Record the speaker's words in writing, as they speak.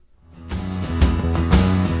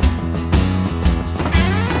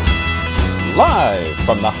Live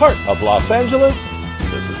from the heart of Los Angeles,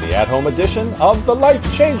 this is the at-home edition of the Life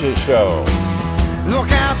Changes Show.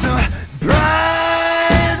 Look at the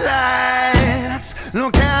bright lights.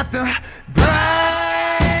 Look at the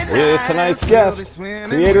bright lights. With tonight's guest,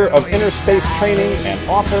 creator of Inner Space Training and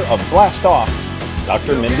author of Blast Off,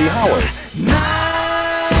 Dr. Mindy Howard.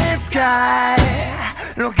 Night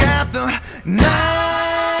sky. Look at the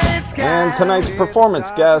night sky. And tonight's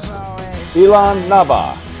performance guest, Ilan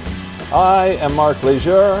Navah. I am Mark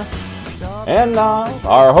Leisure, and now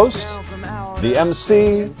our host, the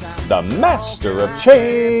MC, the master of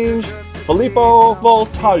change, Filippo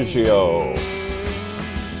Voltaggio.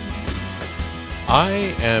 I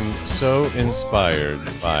am so inspired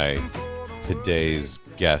by today's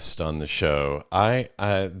guest on the show.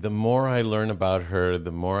 The more I learn about her,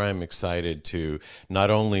 the more I'm excited to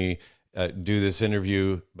not only do this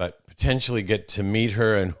interview, but potentially get to meet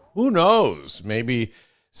her, and who knows, maybe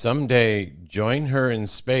someday join her in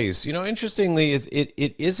space. You know, interestingly,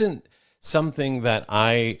 it isn't something that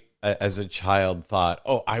I, as a child, thought,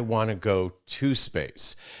 oh, I want to go to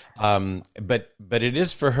space. But it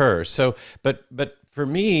is for her. So, but for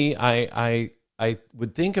me, I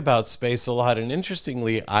would think about space a lot. And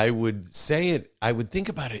interestingly, I would think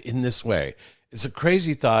about it in this way. It's a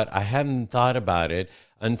crazy thought. I hadn't thought about it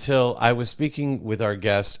until I was speaking with our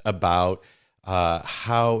guest about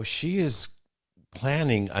how she is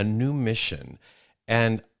planning a new mission.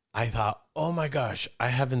 And I thought, oh my gosh, I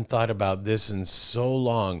haven't thought about this in so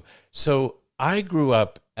long. So I grew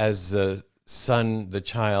up as the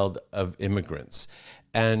child of immigrants.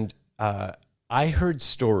 And I heard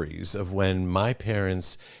stories of when my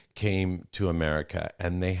parents came to America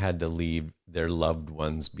and they had to leave their loved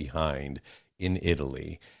ones behind in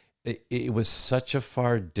Italy. It was such a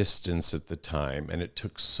far distance at the time, and it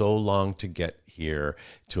took so long to get here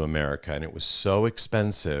to America, and it was so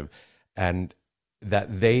expensive, and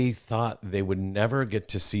that they thought they would never get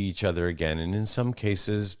to see each other again. And in some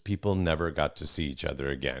cases, people never got to see each other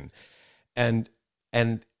again. And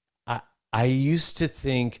I used to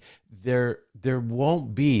think there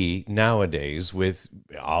won't be nowadays, with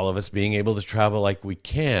all of us being able to travel like we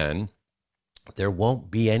can, there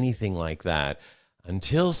won't be anything like that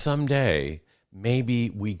until someday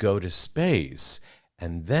maybe we go to space.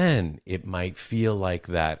 And then it might feel like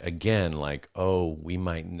that again, like, oh, we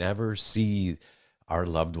might never see our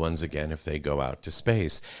loved ones again if they go out to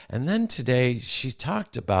space. And then today she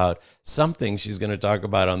talked about something she's going to talk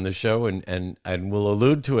about on the show, and we'll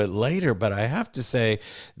allude to it later. But I have to say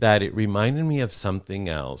that it reminded me of something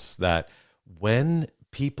else, that when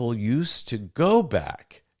people used to go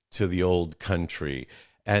back to the old country,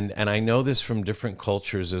 and I know this from different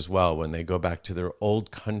cultures as well, when they go back to their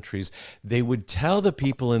old countries, they would tell the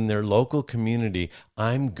people in their local community,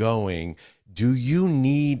 I'm going, do you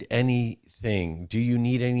need anything? Do you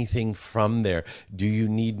need anything from there? Do you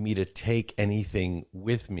need me to take anything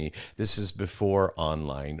with me? This is before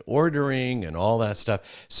online ordering and all that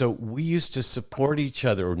stuff. So we used to support each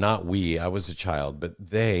other, or not we, I was a child, but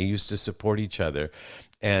they used to support each other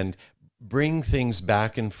and bring things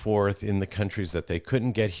back and forth in the countries that they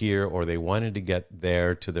couldn't get here, or they wanted to get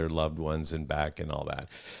there to their loved ones and back and all that.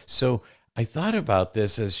 So I thought about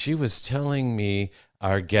this as she was telling me,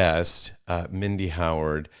 our guest, Mindy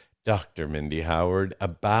Howard, Dr. Mindy Howard,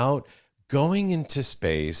 about going into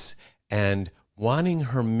space and wanting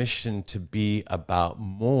her mission to be about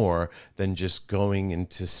more than just going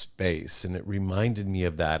into space. And it reminded me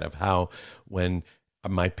of that, of how when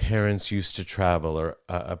my parents used to travel, or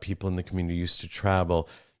people in the community used to travel,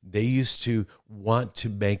 they used to want to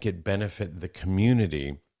make it benefit the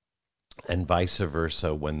community, and vice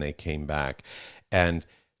versa when they came back. And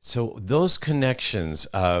so those connections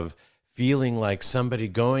of feeling like somebody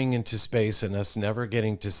going into space and us never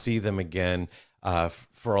getting to see them again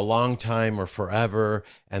for a long time or forever,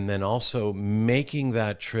 and then also making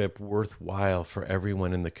that trip worthwhile for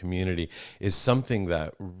everyone in the community, is something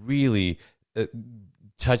that really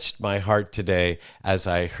touched my heart today as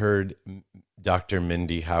I heard Dr.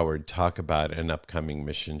 Mindy Howard talk about an upcoming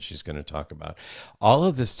mission she's going to talk about. All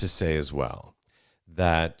of this to say as well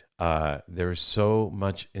that there's so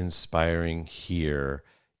much inspiring here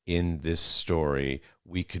in this story.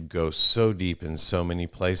 We could go so deep in so many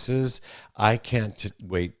places. I can't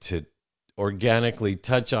wait to organically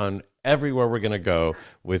touch on everywhere we're going to go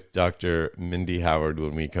with Dr. Mindy Howard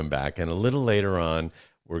when we come back. And a little later on,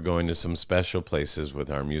 we're going to some special places with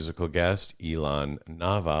our musical guest, Ilan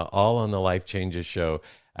Navah, all on the Life Changes Show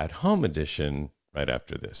at Home Edition right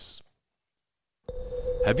after this.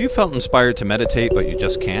 Have you felt inspired to meditate, but you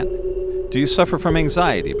just can't? Do you suffer from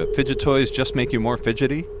anxiety, but fidget toys just make you more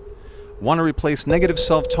fidgety? Want to replace negative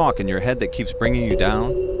self-talk in your head that keeps bringing you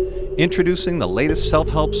down? Introducing the latest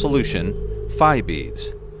self-help solution, Phi Beads.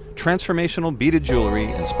 Transformational beaded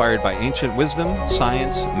jewelry inspired by ancient wisdom,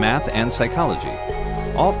 science, math, and psychology.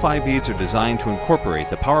 All Phi Beads are designed to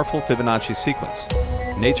incorporate the powerful Fibonacci sequence,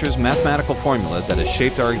 nature's mathematical formula that has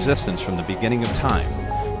shaped our existence from the beginning of time.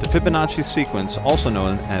 The Fibonacci sequence, also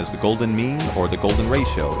known as the golden mean or the golden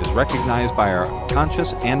ratio, is recognized by our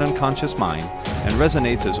conscious and unconscious mind and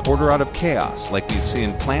resonates as order out of chaos, like we see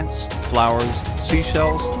in plants, flowers,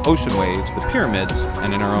 seashells, ocean waves, the pyramids,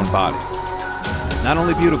 and in our own body. Not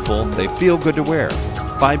only beautiful, they feel good to wear.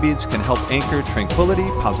 Phi Beads can help anchor tranquility,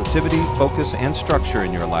 positivity, focus, and structure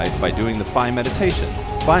in your life by doing the Phi meditation.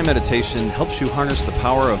 Phi meditation helps you harness the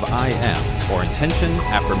power of I am, or intention,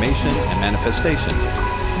 affirmation, and manifestation.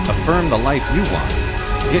 Affirm the life you want.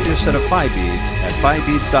 Get your set of Phi Beads at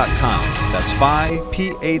phibeads.com. That's Phi,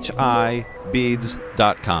 P-H-I,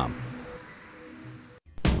 beads.com.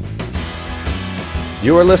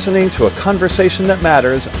 You are listening to a conversation that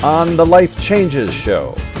matters on The Life Changes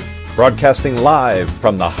Show, broadcasting live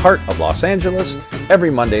from the heart of Los Angeles every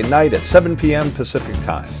Monday night at 7 p.m. Pacific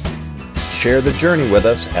Time. Share the journey with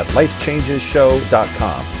us at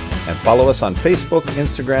lifechangeshow.com and follow us on Facebook,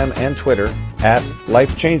 Instagram, and Twitter at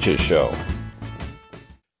Life Changes Show.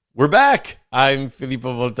 We're back. I'm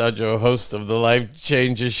Filippo Voltaggio, host of the Life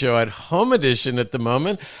Changes Show at Home Edition at the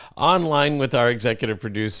moment, online with our executive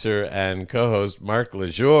producer and co-host, Mark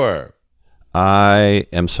Lejour. I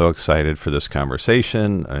am so excited for this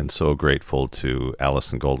conversation and so grateful to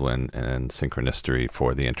Allison Goldwyn and Synchronicity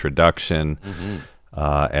for the introduction. Mm-hmm.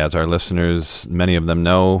 As our listeners, many of them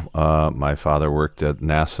know, my father worked at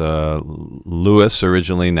NASA Lewis,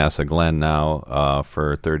 originally NASA Glenn now,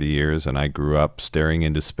 for 30 years, and I grew up staring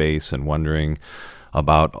into space and wondering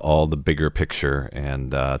about all the bigger picture,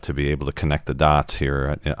 and to be able to connect the dots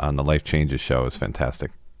here on the Life Changes Show is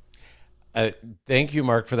fantastic. Thank you,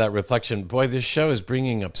 Mark, for that reflection. Boy, this show is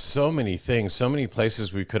bringing up so many things, so many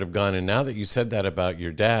places we could have gone. And now that you said that about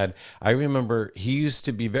your dad, I remember he used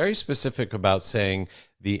to be very specific about saying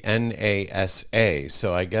the NASA.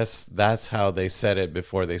 So I guess that's how they said it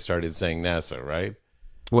before they started saying NASA, right?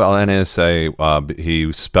 Well, NASA,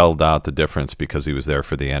 he spelled out the difference because he was there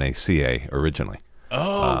for the NACA originally.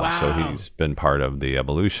 Oh, wow. So he's been part of the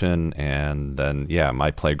evolution, and then, my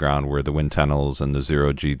playground were the wind tunnels and the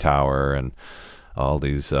zero-G tower and all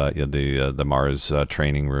these, the Mars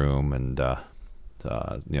training room, and,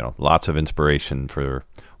 lots of inspiration for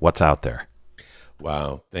what's out there.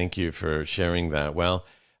 Wow. Thank you for sharing that. Well,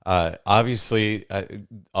 obviously,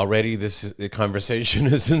 already this conversation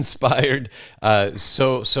is inspired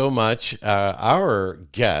so much. Our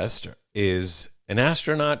guest is an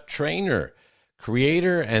astronaut trainer,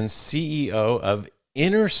 creator and CEO of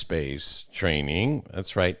Inner Space Training.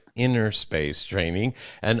 That's right, Inner Space Training,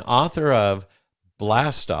 and author of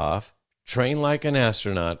Blast Off, Train Like an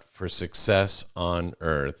Astronaut for Success on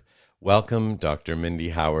Earth. Welcome, Dr. Mindy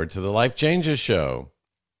Howard, to the Life Changes Show.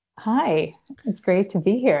 Hi, it's great to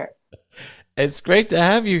be here. It's great to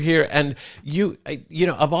have you here. And you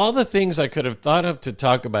know, of all the things I could have thought of to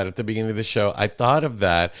talk about at the beginning of the show, I thought of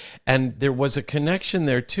that. And there was a connection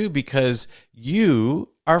there too, because you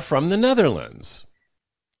are from the Netherlands.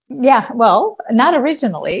 Yeah, well, not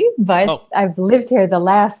originally, but I've lived here the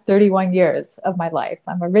last 31 years of my life.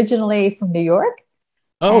 I'm originally from New York.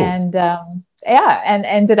 And and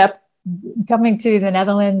ended up coming to the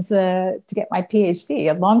Netherlands to get my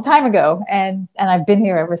PhD a long time ago. And I've been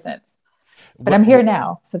here ever since. But I'm here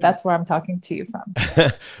now, so that's where I'm talking to you from.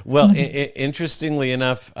 Well, interestingly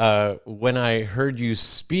enough, when I heard you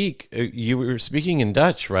speak, you were speaking in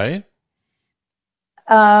Dutch, right?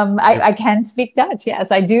 I can speak Dutch.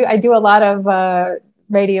 Yes, I do. I do a lot of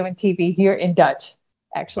radio and TV here in Dutch,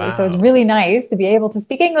 actually. Wow. So it's really nice to be able to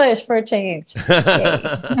speak English for a change. Don't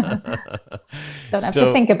have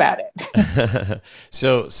to think about it.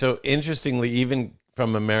 So interestingly, even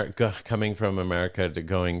from America, coming from America to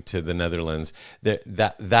going to the Netherlands,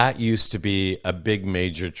 that used to be a big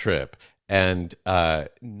major trip. And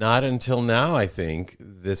not until now, I think,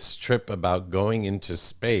 this trip about going into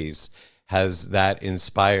space has that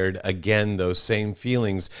inspired again those same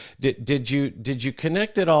feelings. Did you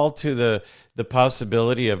connect it all to the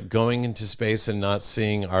possibility of going into space and not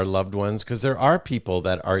seeing our loved ones? Because there are people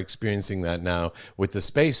that are experiencing that now with the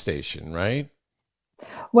space station, right?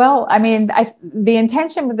 Well, I mean, the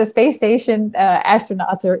intention with the space station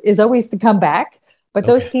astronauts is always to come back. But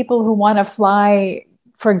those people who want to fly,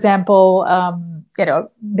 for example,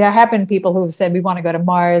 there have been people who have said, we want to go to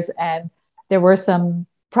Mars. And there were some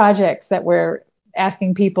projects that were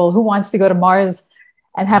asking people who wants to go to Mars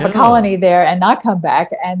and have a colony there and not come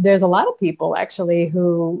back. And there's a lot of people actually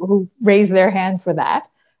who raise their hand for that.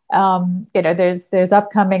 There's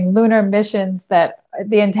upcoming lunar missions that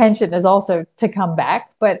the intention is also to come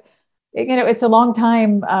back, but it's a long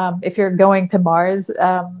time if you're going to Mars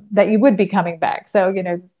that you would be coming back. So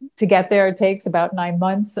to get there, it takes about 9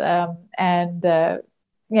 months, if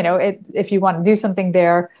you want to do something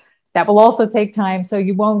there, that will also take time. So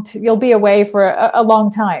you'll be away for a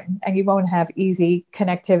long time, and you won't have easy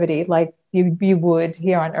connectivity like you would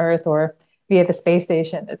here on Earth or via the space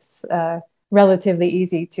station. It's relatively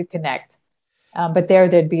easy to connect. But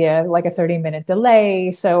there'd be a 30-minute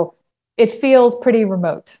delay. So it feels pretty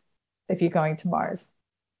remote if you're going to Mars.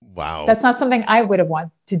 Wow. That's not something I would have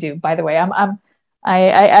wanted to do, by the way.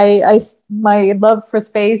 My love for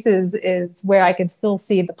space is where I can still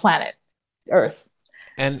see the planet Earth.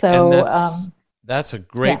 And that's a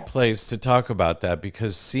great place to talk about that,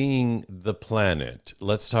 because seeing the planet,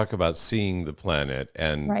 let's talk about seeing the planet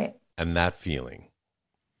and that feeling.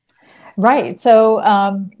 Right. So,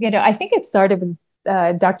 I think it started with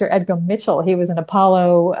Dr. Edgar Mitchell. He was an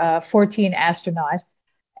Apollo 14 astronaut.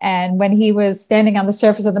 And when he was standing on the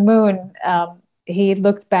surface of the moon, he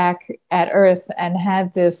looked back at Earth and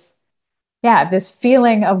had this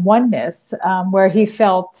feeling of oneness, where he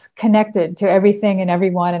felt connected to everything and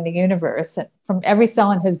everyone in the universe. And from every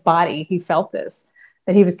cell in his body, he felt that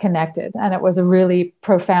he was connected. And it was a really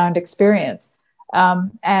profound experience.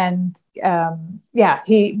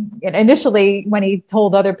 He initially, when he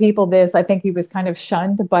told other people this, I think he was kind of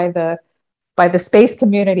shunned by the space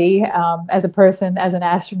community as a person, as an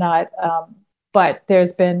astronaut. But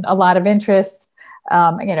there's been a lot of interest.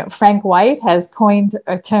 Frank White has coined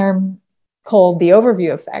a term called the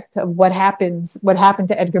overview effect of what happened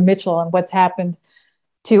to Edgar Mitchell and what's happened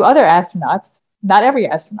to other astronauts. Not every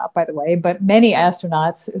astronaut, by the way, but many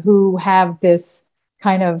astronauts who have this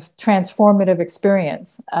kind of transformative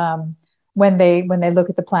experience when they look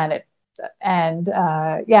at the planet. And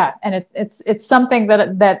it's something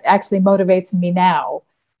that actually motivates me now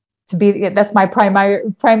to be. That's my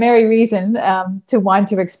primary reason to want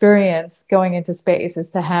to experience going into space, is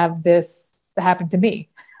to have this happen to me.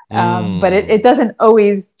 But it doesn't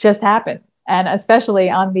always just happen. And especially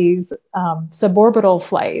on these suborbital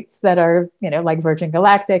flights that are, like Virgin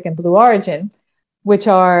Galactic and Blue Origin, which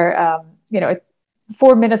are,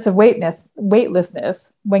 4 minutes of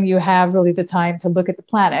weightlessness when you have really the time to look at the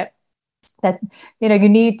planet, that, you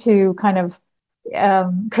need to kind of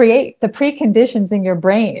create the preconditions in your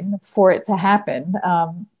brain for it to happen,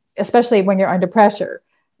 especially when you're under pressure.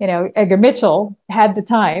 Edgar Mitchell had the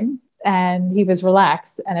time and he was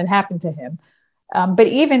relaxed and it happened to him. But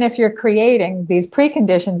even if you're creating these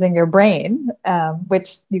preconditions in your brain,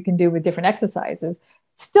 which you can do with different exercises,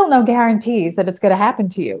 still no guarantees that it's going to happen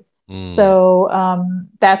to you. So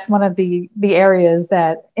that's one of the areas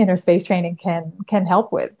that inner space training can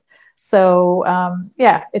help with. So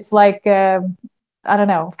it's like, I don't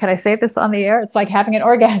know, can I say this on the air? It's like having an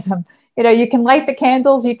orgasm. You can light the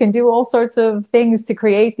candles, you can do all sorts of things to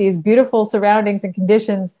create these beautiful surroundings and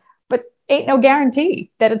conditions, but ain't no guarantee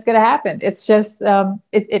that it's going to happen. It's just,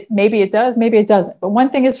 it maybe it does, maybe it doesn't. But one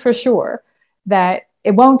thing is for sure, that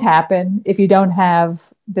it won't happen if you don't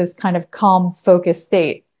have this kind of calm, focused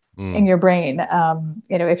state in your brain.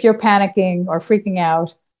 If you're panicking or freaking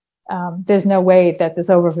out, there's no way that this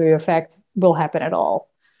overview effect will happen at all.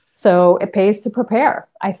 So it pays to prepare,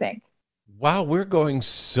 I think. Wow, we're going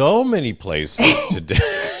so many places today.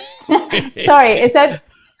 Sorry, is that...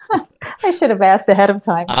 I should have asked ahead of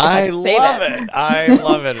time. I love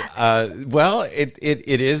it. Well, it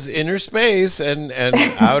is inner space and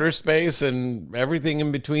outer space and everything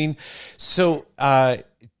in between. So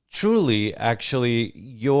truly, actually,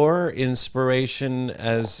 your inspiration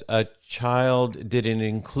as a child, did it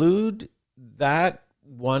include that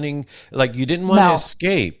wanting, like, you didn't want to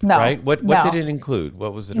escape, right? What did it include?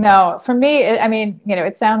 What was it about? No, for me,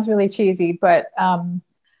 it sounds really cheesy, but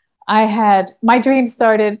my dream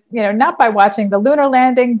started, not by watching the lunar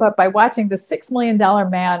landing, but by watching the $6 Million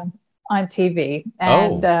Man on TV.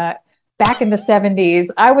 And back in the 70s,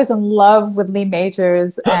 I was in love with Lee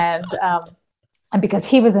Majors, and because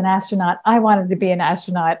he was an astronaut, I wanted to be an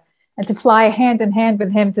astronaut and to fly hand in hand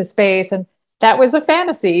with him to space. And that was a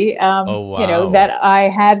fantasy, that I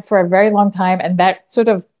had for a very long time. And that sort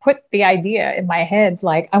of put the idea in my head,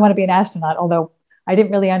 like, I want to be an astronaut, although I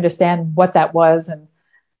didn't really understand what that was. And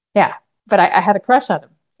but I had a crush on him,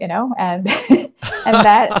 and that's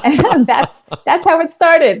how it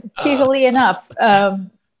started, cheesily enough.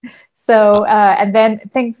 And then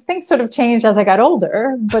things sort of changed as I got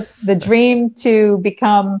older, but the dream to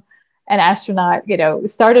become an astronaut,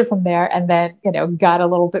 started from there, and then, got a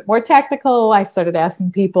little bit more technical. I started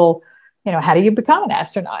asking people, how do you become an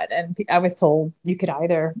astronaut? And I was told you could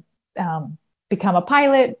either become a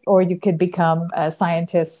pilot or you could become a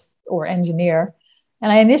scientist or engineer.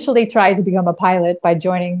 And I initially tried to become a pilot by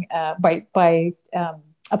joining, by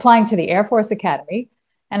applying to the Air Force Academy.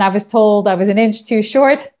 And I was told I was an inch too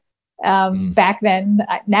short. Back then,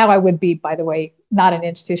 now I would be, by the way, not an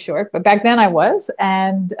inch too short, but back then I was.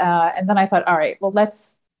 And then I thought, all right, well,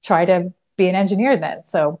 let's try to be an engineer then.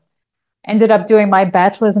 So ended up doing my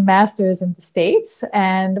bachelor's and master's in the States.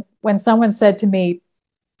 And when someone said to me,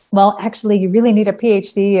 well, actually, you really need a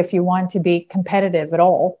PhD if you want to be competitive at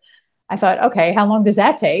all, I thought, okay, how long does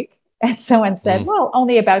that take? And someone said, well,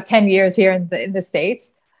 only about 10 years here in the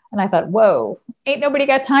States. And I thought, whoa, ain't nobody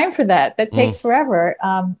got time for that. That takes forever.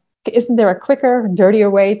 Isn't there a quicker,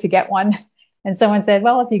 dirtier way to get one? And someone said,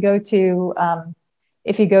 well, if you go to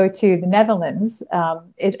the Netherlands,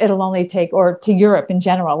 it'll only take, or to Europe in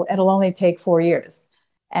general, it'll only take 4 years.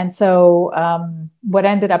 And so what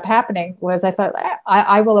ended up happening was I thought,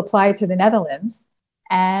 I will apply to the Netherlands.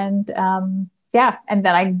 And and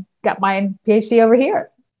then I got my PhD over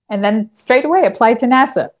here. And then straight away applied to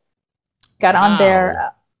NASA. Got on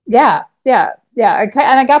there. And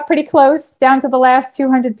I got pretty close, down to the last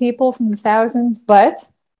 200 people from the thousands, but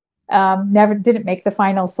never didn't make the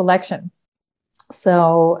final selection.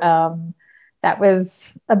 So that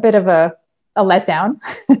was a bit of a letdown,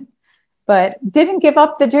 but didn't give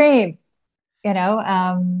up the dream,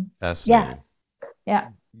 Fascinating. Yeah.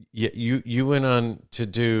 You went on to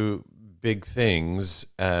do big things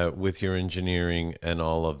with your engineering and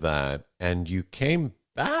all of that, and you came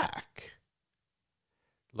back.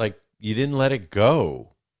 Like, you didn't let it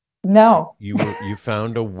go. No. You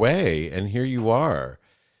found a way, and here you are.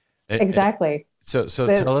 Exactly. So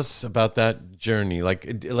tell us about that journey.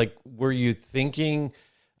 Like were you thinking,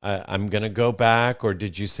 I'm going to go back, or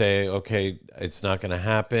did you say, okay, it's not going to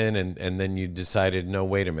happen, and then you decided, no,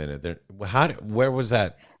 wait a minute. Where was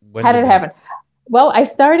that? How did it happen? Well, I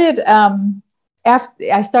started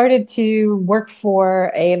I started to work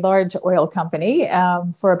for a large oil company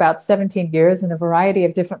for about 17 years in a variety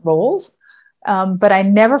of different roles, but I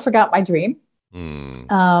never forgot my dream.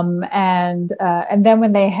 And then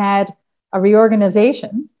when they had a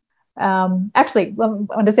reorganization, actually, I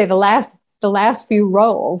want to say the last few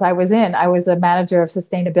roles I was in, I was a manager of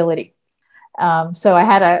sustainability. So I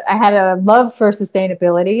had a love for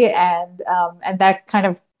sustainability, and that kind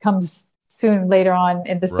of comes soon later on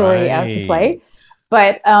in the story out to play.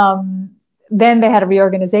 But then they had a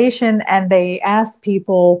reorganization, and they asked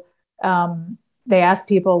people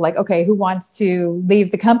like, okay, who wants to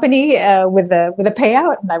leave the company with a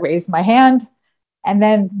payout? And I raised my hand. And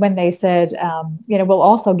then when they said, we'll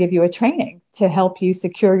also give you a training to help you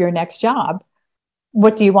secure your next job,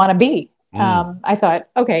 what do you want to be? I thought,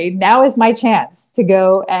 okay, now is my chance to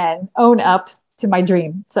go and own up to my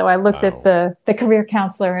dream. So I looked at the career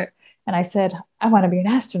counselor and I said, I want to be an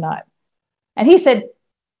astronaut. And he said,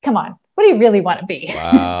 come on, what do you really want to be?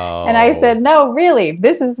 Wow. And I said, no, really,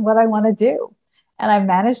 this is what I want to do. And I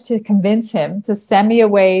managed to convince him to send me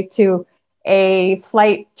away to a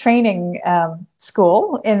flight training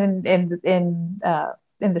school in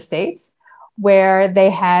the States, where they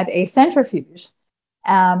had a centrifuge.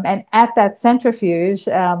 And at that centrifuge,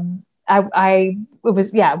 we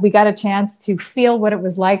got a chance to feel what it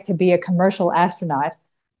was like to be a commercial astronaut,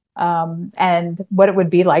 and what it would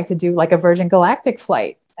be like to do like a Virgin Galactic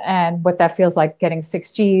flight, and what that feels like, getting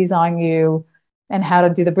 6Gs on you, and how to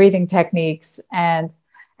do the breathing techniques. And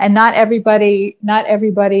not everybody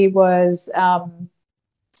was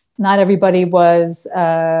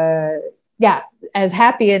as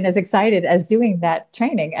happy and as excited as doing that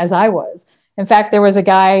training as I was. In fact, there was a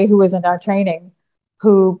guy who was in our training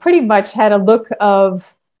who pretty much had a look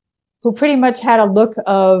of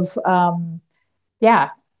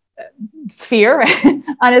fear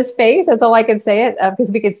on his face. That's all I can say it,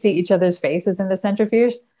 because we could see each other's faces in the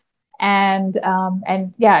centrifuge. And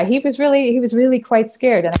he was really quite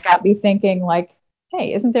scared. And it got me thinking, like,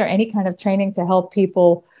 hey, isn't there any kind of training to help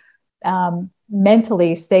people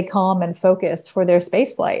mentally stay calm and focused for their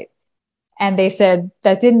space flight? And they said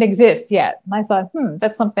that didn't exist yet. And I thought,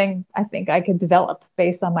 that's something I think I could develop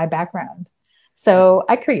based on my background. So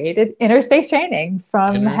I created inner space training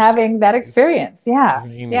from having that experience.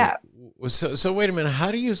 Yeah. So wait a minute. How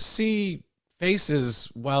do you see faces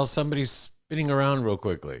while somebody's spinning around real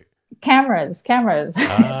quickly? Cameras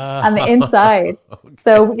on the inside. Okay.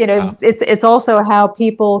 So, it's also how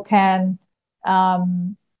people can, they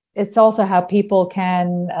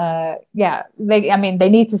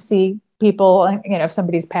need to see people, if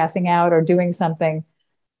somebody's passing out or doing something,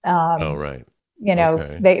 Oh, right.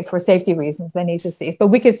 Okay. they, for safety reasons, they need to see, but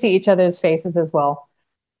we could see each other's faces as well.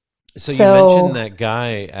 So you mentioned that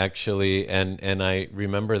guy actually, and I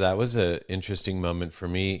remember that was an interesting moment for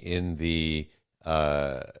me in the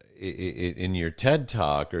in your TED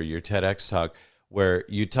talk or your TEDx talk, where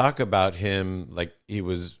you talk about him like he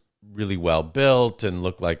was really well built and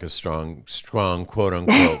looked like a strong quote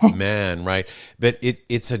unquote man, right? But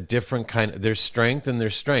it's a different kind of, there's strength and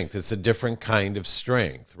there's strength. It's a different kind of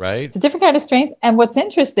strength, right? It's a different kind of strength. And what's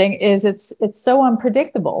interesting is it's so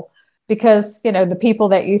unpredictable, because the people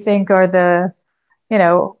that you think are the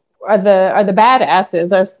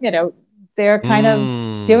badasses are they're kind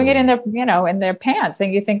of doing it in their in their pants,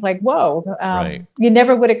 and you think like, whoa, Right. you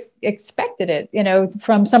never would have expected it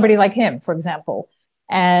from somebody like him, for example.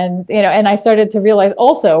 And and I started to realize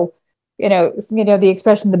also, the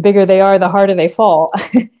expression, the bigger they are, the harder they fall.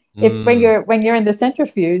 If when you're in the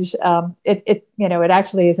centrifuge, it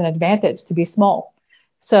actually is an advantage to be small.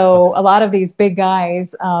 So a lot of these big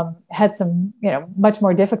guys had some, much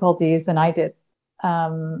more difficulties than I did,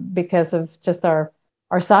 because of just our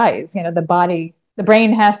size. The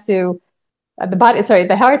brain has to,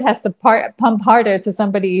 the heart has to pump harder to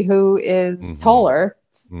somebody who is taller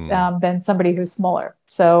than somebody who's smaller.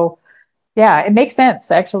 So yeah, it makes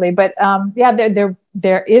sense actually. But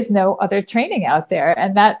there is no other training out there,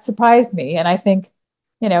 and that surprised me. And I think,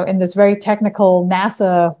 in this very technical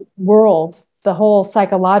NASA world, the whole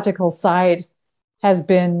psychological side has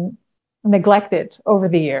been neglected over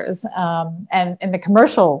the years. And in the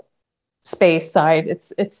commercial space side,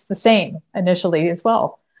 it's the same initially as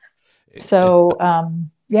well. So,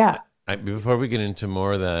 yeah. Before we get into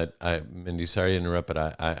more of that, Mindy, sorry to interrupt,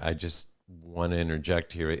 but I just want to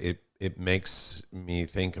interject here. It makes me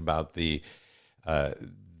think about the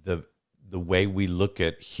way we look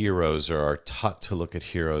at heroes, or are taught to look at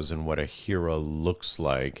heroes, and what a hero looks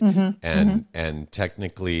like. And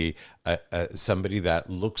technically somebody that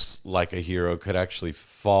looks like a hero could actually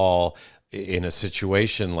fall in a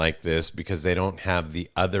situation like this because they don't have the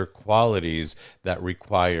other qualities that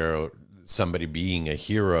require somebody being a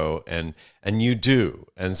hero, and you do.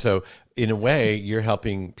 And so in a way, you're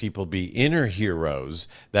helping people be inner heroes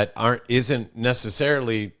that isn't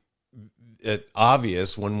necessarily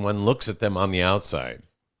obvious when one looks at them on the outside.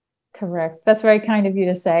 Correct. That's very kind of you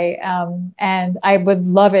to say. And I would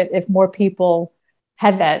love it if more people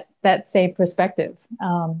had that same perspective,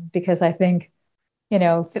 because I think,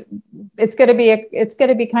 it's going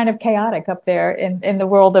to be kind of chaotic up there in the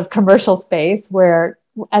world of commercial space, where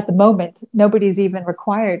at the moment nobody's even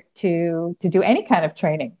required to do any kind of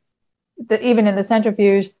training, even in the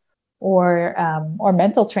centrifuge or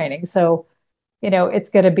mental training. So it's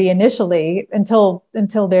going to be initially, until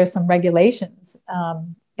there's some regulations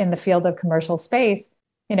in the field of commercial space,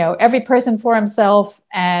 every person for himself,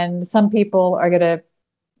 and some people are going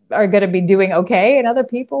to be doing okay, and other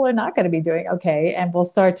people are not going to be doing okay, and we'll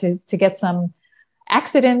start to get some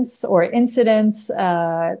accidents or incidents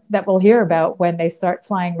that we'll hear about when they start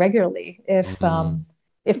flying regularly, if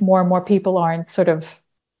more and more people aren't sort of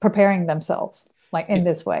preparing themselves like in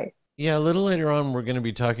this way. Yeah, a little later on, we're going to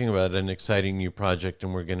be talking about an exciting new project,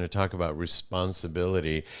 and we're going to talk about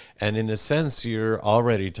responsibility. And in a sense, you're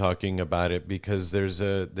already talking about it, because there's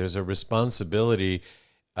a responsibility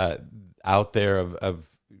out there of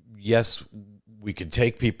yes, we could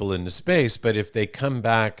take people into space, but if they come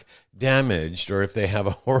back damaged, or if they have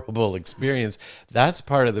a horrible experience, that's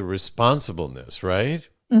part of the responsibleness, right?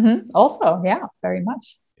 Also, yeah, very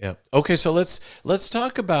much. Yeah. Okay, so let's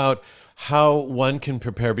talk about how one can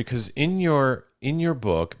prepare, because in your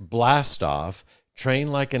book, Blast Off, Train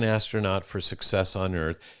Like an Astronaut for Success on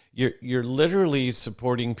Earth, you're literally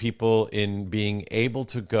supporting people in being able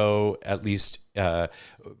to go, at least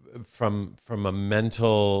from a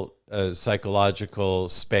mental, psychological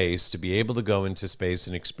space, to be able to go into space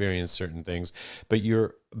and experience certain things.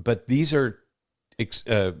 But these are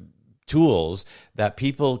tools that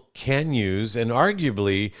people can use, and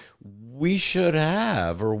arguably we should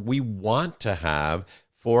have, or we want to have,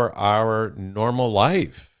 for our normal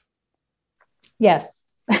life. Yes.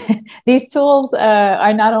 These tools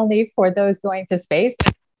are not only for those going to space,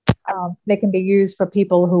 but they can be used for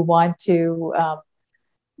people who want to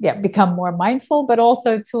become more mindful, but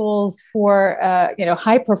also tools for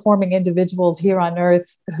high performing individuals here on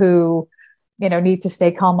Earth who need to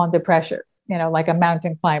stay calm under pressure, like a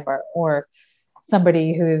mountain climber, or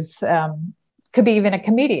somebody who's could be even a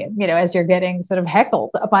comedian, as you're getting sort of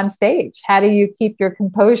heckled up on stage. How do you keep your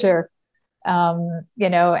composure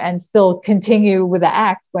and still continue with the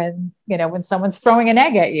act when someone's throwing an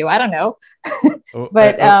egg at you. I don't know.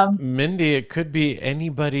 But Mindy, it could be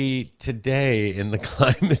anybody today in the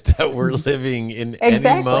climate that we're living in. Exactly.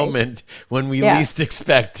 Any moment when we least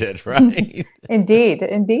expect it, right?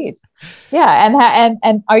 Indeed. Yeah.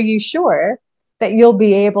 And are you sure that you'll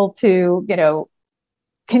be able to,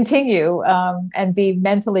 continue and be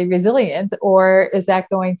mentally resilient, or is that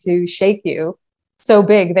going to shake you so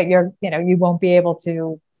big that you won't be able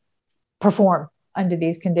to perform under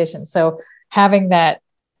these conditions? So having that,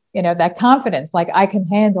 that confidence, like I can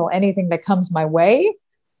handle anything that comes my way,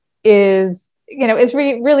 is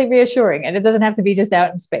really reassuring. And it doesn't have to be just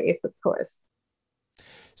out in space, of course.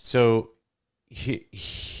 So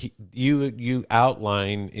you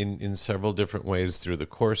outline in several different ways through the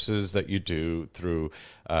courses that you do, through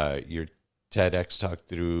your TEDx talk,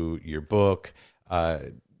 through your book.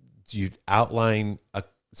 You outline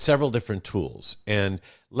several different tools, and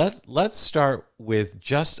let's start with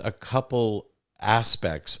just a couple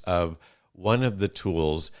aspects of one of the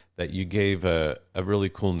tools that you gave a really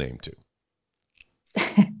cool name to.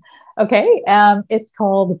 Okay, it's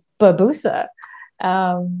called Babusa,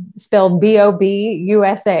 spelled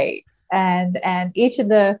Bobusa, and each of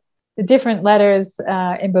the different letters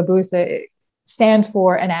in Babusa stand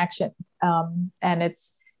for an action, and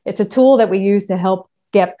it's a tool that we use to help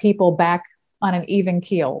get people back on an even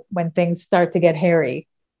keel when things start to get hairy.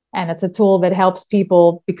 And it's a tool that helps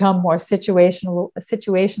people become more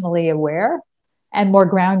situationally aware and more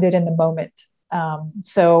grounded in the moment.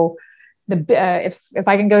 So if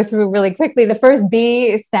I can go through really quickly, the first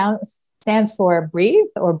B stands for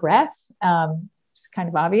breathe or breath. It's kind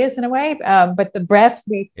of obvious in a way, but the breath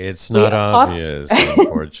it's not obvious.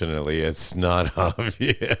 Unfortunately, it's not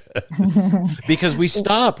obvious because we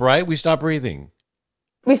stop, right? We stop breathing.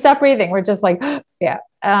 We're just like, yeah.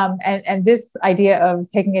 And this idea of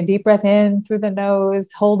taking a deep breath in through the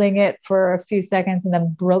nose, holding it for a few seconds, and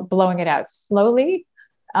then blowing it out slowly,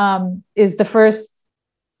 is the first,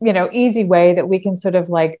 easy way that we can sort of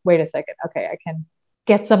like, wait a second. Okay, I can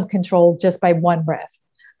get some control just by one breath.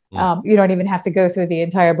 You don't even have to go through the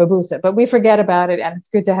entire babusa, but we forget about it. And it's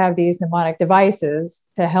good to have these mnemonic devices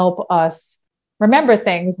to help us remember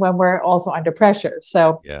things when we're also under pressure.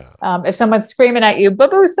 So if someone's screaming at you,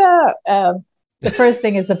 babusa, the first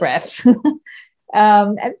thing is the breath.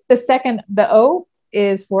 And the second, the O,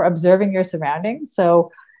 is for observing your surroundings.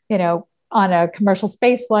 So, on a commercial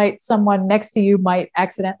space flight, someone next to you might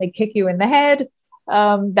accidentally kick you in the head.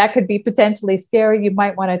 That could be potentially scary. You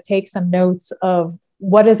might want to take some notes of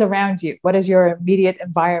what is around you, what is your immediate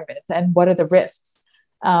environment, and what are the risks.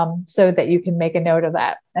 So that you can make a note of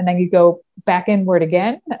that. And then you go back inward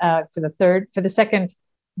again for the second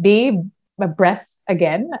B, a breath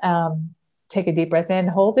again. Take a deep breath in,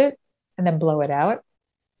 hold it, and then blow it out.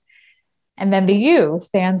 And then the U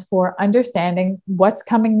stands for understanding what's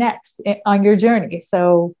coming next on your journey.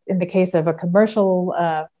 So in the case of a commercial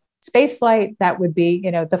space flight, that would be,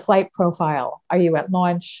 the flight profile. Are you at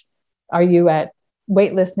launch? Are you at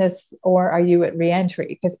weightlessness? Or are you at reentry?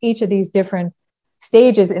 Because each of these different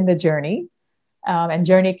stages in the journey, and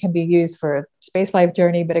journey can be used for spaceflight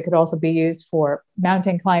journey, but it could also be used for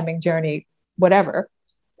mountain climbing journey, whatever,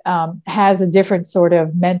 has a different sort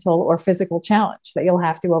of mental or physical challenge that you'll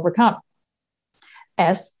have to overcome.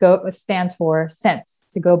 S stands for sense,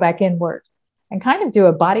 to go back inward and kind of do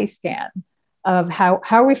a body scan of how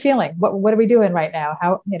are we feeling? What are we doing right now?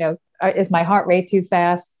 How, is my heart rate too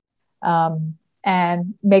fast? And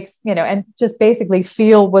and just basically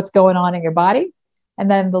feel what's going on in your body. And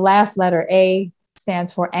then the last letter, A,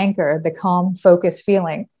 stands for anchor, the calm, focused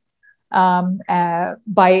feeling.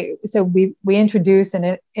 So we introduce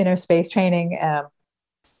in inner space training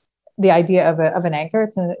the idea of an anchor.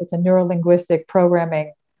 It's a neuro-linguistic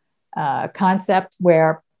programming concept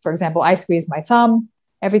where, for example, I squeeze my thumb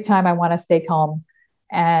every time I want to stay calm.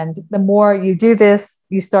 And the more you do this,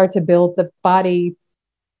 you start to build the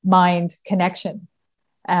body-mind connection.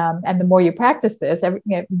 And the more you practice this,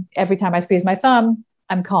 every time I squeeze my thumb,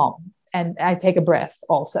 I'm calm, and I take a breath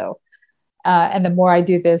also. And the more I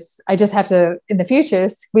do this, I just have to, in the future,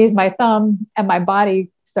 squeeze my thumb, and my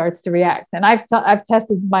body starts to react. And I've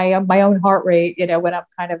tested my own heart rate, when I'm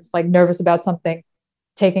kind of like nervous about something,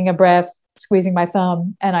 taking a breath, squeezing my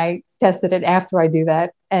thumb, and I tested it after I do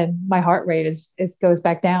that, and my heart rate goes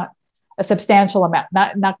back down a substantial amount,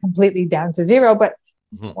 not completely down to zero, but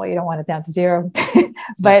well, you don't want it down to zero,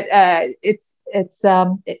 but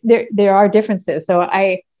there are differences. So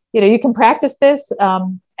you can practice this,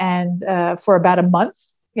 and for about a month,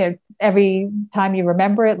 every time you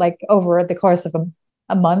remember it, like over the course of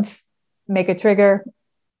a month, make a trigger,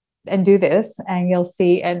 and do this, and you'll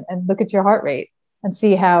see, and look at your heart rate and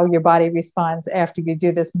see how your body responds after you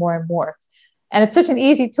do this more and more. And it's such an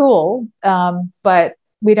easy tool, but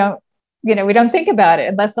we don't think about it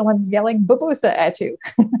unless someone's yelling babusa at you.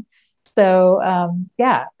 So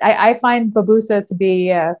I find babusa to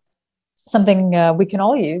be something we can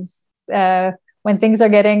all use when things are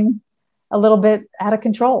getting a little bit out of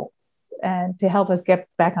control, and to help us get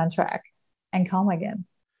back on track and calm again.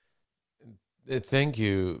 Thank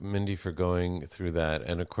you, Mindy, for going through that.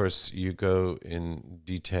 And of course, you go in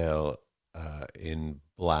detail in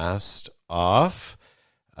Blast Off,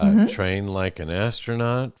 Train Like an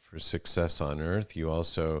Astronaut for Success on Earth. You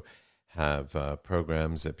also have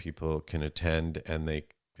programs that people can attend, and they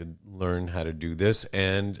could learn how to do this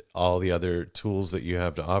and all the other tools that you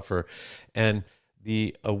have to offer. And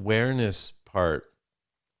the awareness part,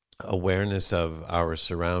 awareness of our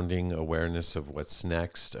surrounding, awareness of what's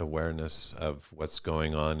next, awareness of what's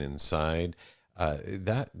going on inside,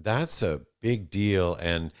 that's a big deal.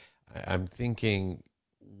 And I'm thinking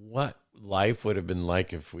what life would have been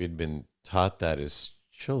like if we had been taught that as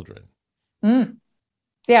children.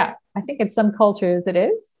 Yeah, I think in some cultures it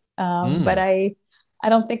is, but I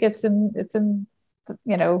don't think it's in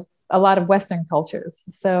a lot of Western cultures.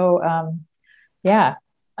 So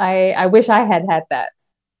I wish I had that.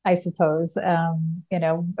 I suppose,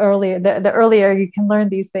 earlier, the earlier you can learn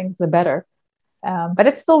these things, the better. But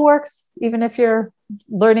it still works, even if you're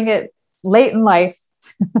learning it late in life.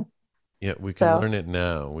 Yeah, we can learn it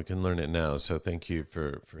now. We can learn it now. So thank you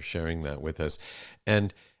for sharing that with us.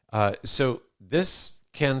 And so this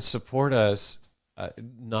can support us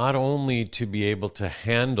not only to be able to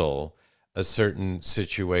handle a certain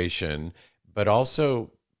situation, but also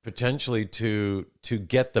potentially to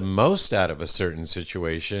get the most out of a certain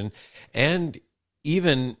situation, and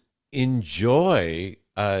even enjoy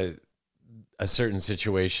a certain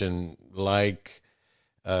situation, like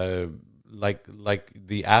the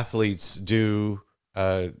athletes do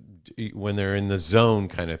when they're in the zone,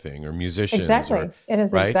 kind of thing, or musicians. Exactly, it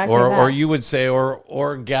is right, exactly or that. or you would say, or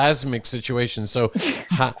orgasmic situations. So.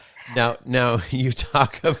 Now you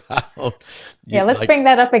talk about... let's bring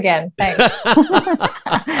that up again. Thanks.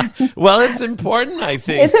 Well, it's important, I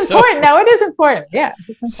think. It's important. No, it is important. Yeah.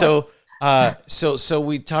 It's important. So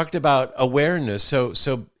we talked about awareness.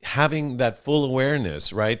 So having that full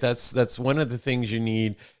awareness, right? That's one of the things you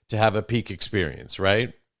need to have a peak experience,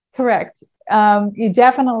 right? Correct. You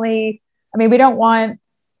definitely, we don't want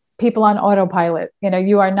people on autopilot.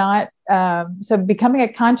 You are not, so becoming a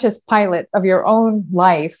conscious pilot of your own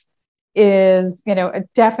life is, a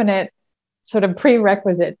definite sort of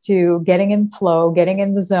prerequisite to getting in flow, getting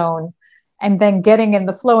in the zone. And then getting in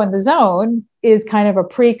the flow in the zone is kind of a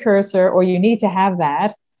precursor, or you need to have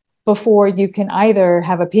that before you can either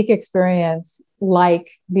have a peak experience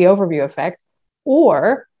like the overview effect,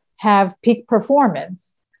 or have peak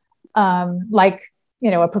performance like,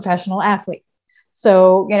 a professional athlete.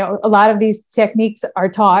 So, a lot of these techniques are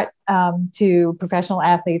taught to professional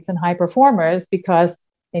athletes and high performers, because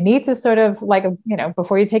they need to sort of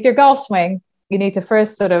before you take your golf swing, you need to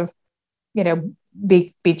first sort of,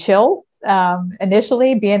 be chill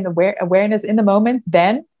initially, be in the awareness in the moment.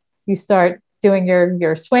 Then you start doing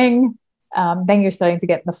your swing. Then you're starting to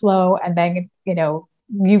get in the flow, and then,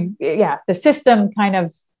 the system kind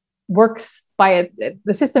of works by it.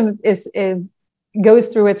 The system goes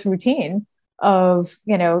through its routine of,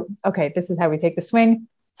 okay, this is how we take the swing,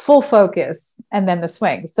 full focus, and then the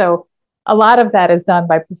swing. So a lot of that is done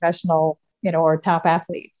by professional, or top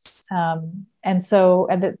athletes.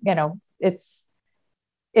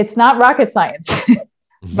 It's not rocket science,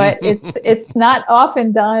 but it's not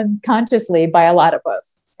often done consciously by a lot of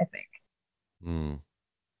us, I think.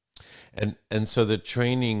 And so the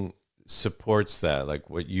training supports that, like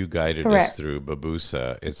what you guided Correct. us through,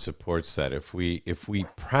 Babusa. It supports that. If we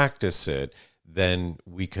practice it, then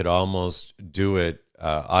we could almost do it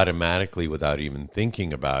automatically without even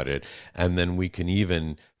thinking about it, and then we can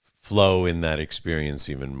even flow in that experience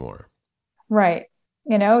even more. Right.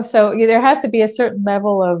 So there has to be a certain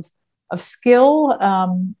level of skill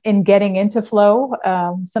in getting into flow.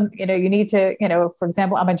 You need to, for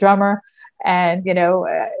example, I'm a drummer, and,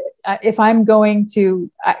 if I'm going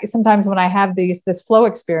to, sometimes when I have this flow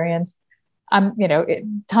experience,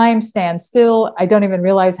 time stands still. I don't even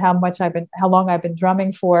realize how long I've been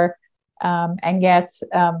drumming for. And yet,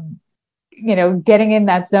 getting in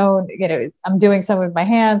that zone, I'm doing some with my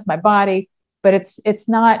hands, my body, but it's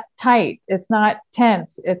not tight. It's not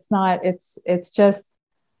tense. It's just,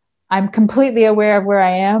 I'm completely aware of where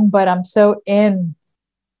I am, but I'm so in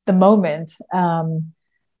the moment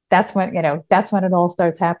that's when, that's when it all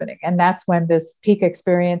starts happening. And that's when this peak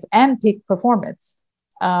experience and peak performance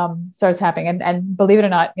starts happening. And believe it or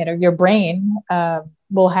not, your brain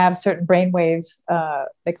will have certain brain waves.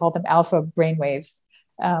 They call them alpha brain waves.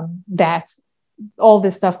 That all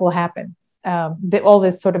this stuff will happen. All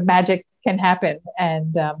this sort of magic can happen,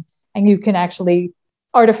 and you can actually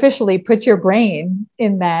artificially put your brain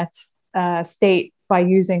in that state by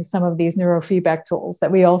using some of these neurofeedback tools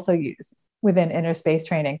that we also use within inner space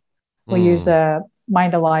training. We use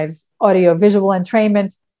Mind Alive's audio visual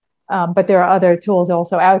entrainment, but there are other tools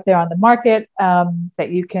also out there on the market that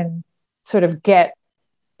you can sort of get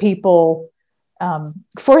people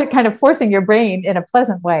for kind of forcing your brain in a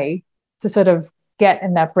pleasant way to sort of get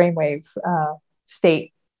in that brainwave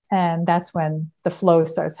state. And that's when the flow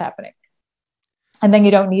starts happening. And then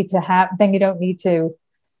you don't need to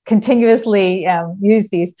continuously use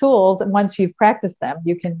these tools. And once you've practiced them,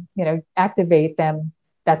 you can, activate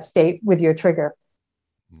that state with your trigger.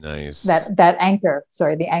 Nice. That anchor,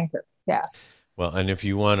 the anchor. Yeah. Well, and if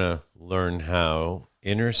you want to learn how,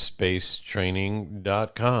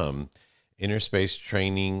 innerspacetraining.com,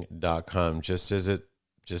 innerspacetraining.com, just as it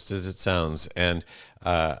sounds. And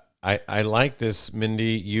I like this,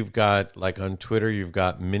 Mindy. You've got, like, on Twitter, you've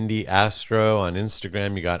got Mindy Astro. On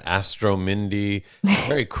Instagram, you got Astro Mindy.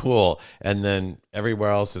 Very cool. And then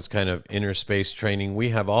everywhere else is kind of Inner Space Training. We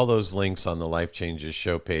have all those links on the Life Changes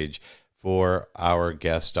show page for our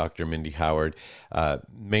guest, Dr. Mindy Howard.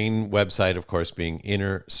 Main website, of course, being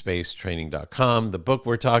innerspacetraining.com. The book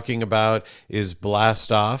we're talking about is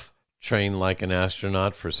Blast Off, Train Like an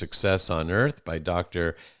Astronaut for Success on Earth by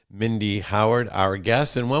Dr. Mindy Howard, our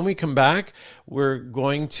guest. And when we come back, we're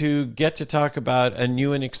going to get to talk about a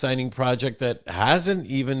new and exciting project that hasn't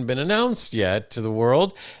even been announced yet to the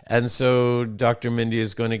world. And so Dr. Mindy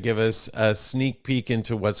is going to give us a sneak peek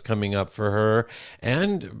into what's coming up for her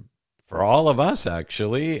and for all of us,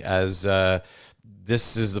 actually, as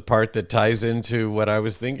this is the part that ties into what I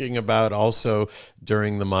was thinking about also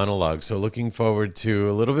during the monologue. So looking forward to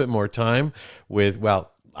a little bit more time with,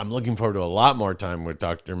 I'm looking forward to a lot more time with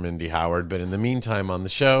Dr. Mindy Howard. But in the meantime, on the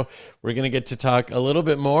show, we're going to get to talk a little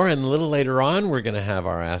bit more. And a little later on, we're going to have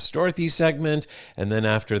our Ask Dorothy segment. And then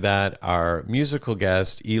after that, our musical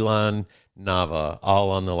guest, Ilan, Navah,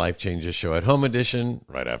 all on the Life Changes Show at Home edition,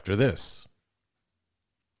 right after this.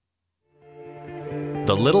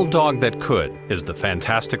 The Little Dog That Could is the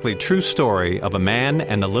fantastically true story of a man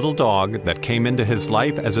and a little dog that came into his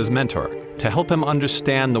life as his mentor to help him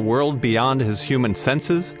understand the world beyond his human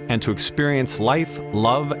senses and to experience life,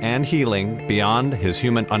 love, and healing beyond his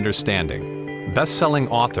human understanding. Best-selling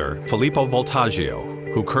author Filippo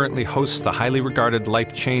Voltaggio, who currently hosts the highly regarded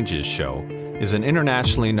Life Changes show, is an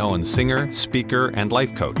internationally known singer, speaker, and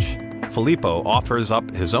life coach. Filippo offers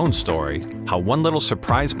up his own story, how one little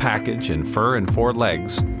surprise package in fur and 4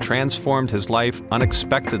 legs transformed his life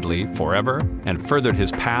unexpectedly forever and furthered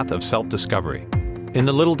his path of self-discovery. In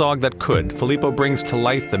The Little Dog That Could, Filippo brings to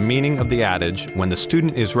life the meaning of the adage, when the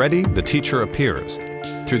student is ready, the teacher appears.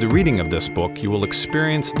 Through the reading of this book, you will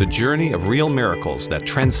experience the journey of real miracles that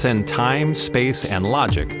transcend time, space, and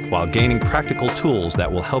logic while gaining practical tools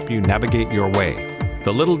that will help you navigate your way.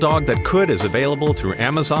 The Little Dog That Could is available through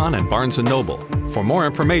Amazon and Barnes & Noble. For more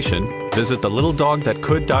information, visit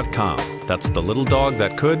thelittledogthatcould.com. That's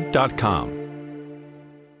thelittledogthatcould.com.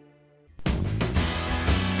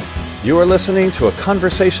 You are listening to a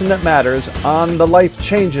conversation that matters on the Life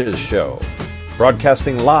Changes Show,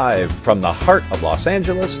 broadcasting live from the heart of Los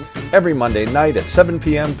Angeles every Monday night at 7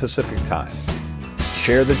 p.m. Pacific Time.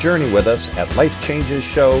 Share the journey with us at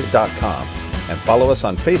lifechangeshow.com. And follow us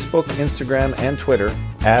on Facebook, Instagram, and Twitter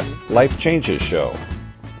at Life Changes Show.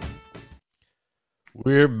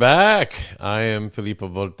 We're back. I am Filippo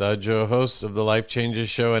Voltaggio, host of the Life Changes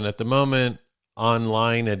Show, and at the moment,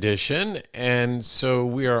 online edition. And so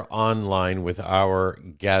we are online with our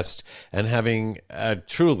guest and having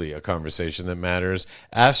truly a conversation that matters.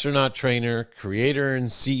 Astronaut trainer, creator, and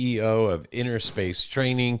CEO of Inner Space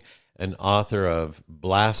Training, and author of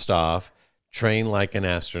Blast Off, Train Like an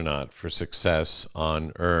Astronaut for Success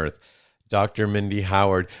on Earth. Dr. Mindy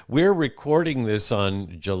Howard. We're recording this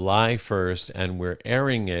on July 1st and we're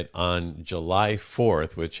airing it on July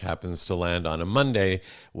 4th, which happens to land on a Monday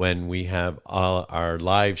when we have all our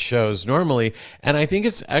live shows normally. And I think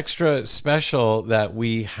it's extra special that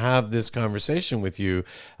we have this conversation with you,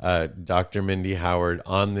 Dr. Mindy Howard,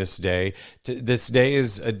 on this day. This day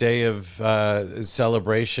is a day of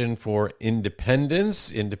celebration for independence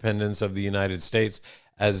of the United States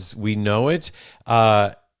as we know it.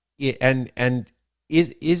 And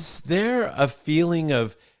is there a feeling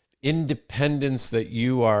of independence that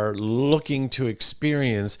you are looking to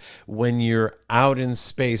experience when you're out in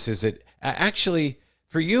space? Is it actually,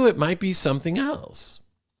 for you, it might be something else?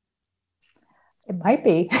 It might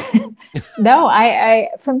be. No,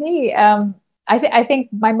 for me, I think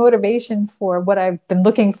my motivation for what I've been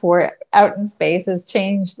looking for out in space has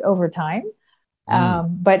changed over time.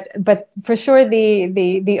 But for sure, the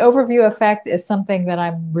overview effect is something that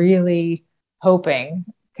I'm really hoping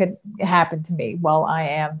could happen to me while I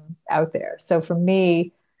am out there. So for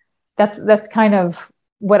me, that's kind of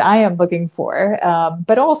what I am looking for.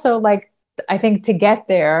 But also, like, I think to get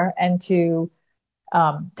there and to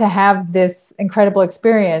have this incredible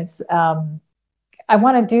experience, I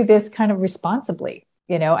want to do this kind of responsibly.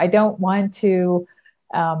 I don't want to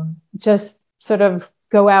just sort of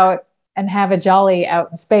go out and have a jolly out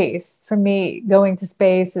in space. For me, going to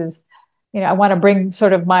space is, I want to bring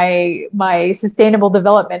sort of my sustainable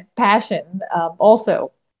development passion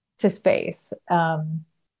also to space.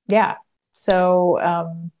 Yeah.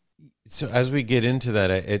 So as we get into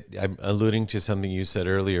that, I'm alluding to something you said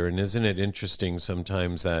earlier, and isn't it interesting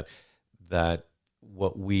sometimes that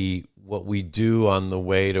what we do on the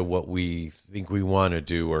way to what we think we want to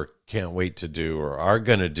do or can't wait to do or are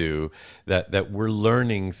going to do, that we're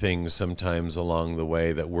learning things sometimes along the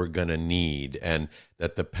way that we're going to need, and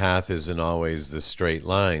that the path isn't always the straight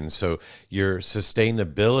line. So your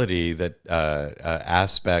sustainability, that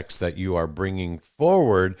aspects that you are bringing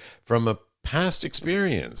forward from a past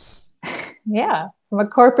experience. Yeah, from a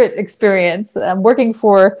corporate experience, working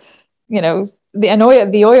for,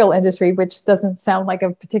 the oil industry, which doesn't sound like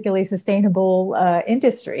a particularly sustainable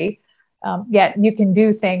industry. Yet you can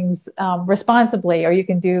do things responsibly, or you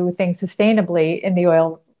can do things sustainably in the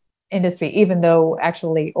oil industry, even though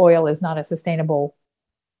actually oil is not a sustainable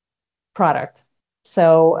product.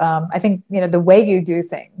 So I think, the way you do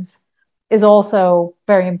things is also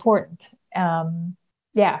very important.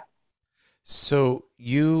 Yeah. So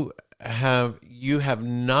you have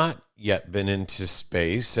not yet been into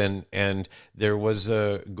space, and there was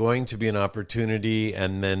going to be an opportunity,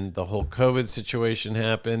 and then the whole COVID situation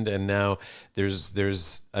happened, and now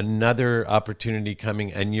there's another opportunity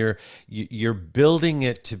coming, and you're building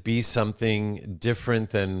it to be something different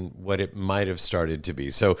than what it might have started to be.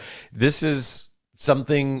 So this is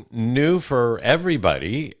something new for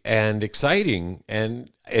everybody and exciting, and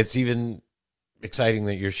it's even exciting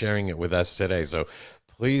that you're sharing it with us today. So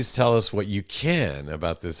please tell us what you can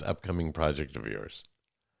about this upcoming project of yours.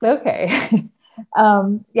 Okay.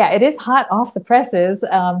 Yeah, it is hot off the presses.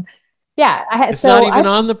 Yeah, it's not even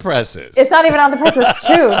on the presses. It's not even on the presses.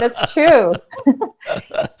 True. That's true.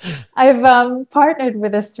 I've partnered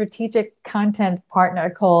with a strategic content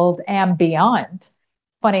partner called Beyond.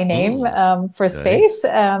 Funny name for space,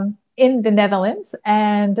 in the Netherlands.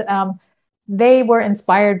 And they were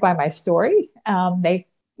inspired by my story. They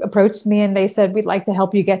approached me and they said, "We'd like to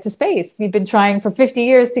help you get to space. You've been trying for 50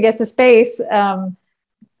 years to get to space." Don't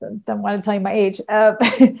want to tell you my age,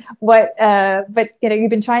 but you've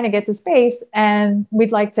been trying to get to space, and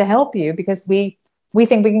we'd like to help you because we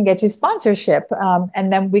think we can get you sponsorship,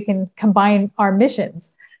 and then we can combine our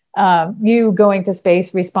missions. You going to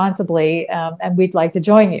space responsibly, and we'd like to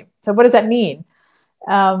join you. So what does that mean?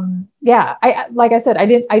 Like I said,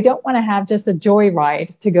 I don't want to have just a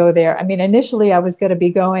joyride to go there. I mean, initially I was going to be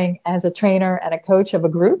going as a trainer and a coach of a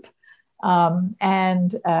group.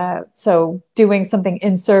 So doing something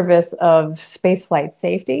in service of spaceflight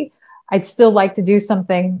safety. I'd still like to do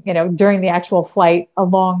something, during the actual flight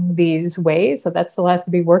along these ways. So that still has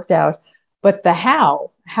to be worked out. But the how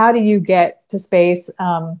do you get to space?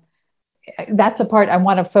 That's a part I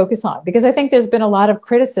want to focus on, because I think there's been a lot of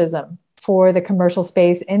criticism for the commercial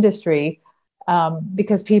space industry,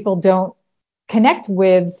 because people don't connect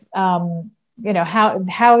with, how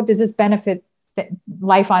does this benefit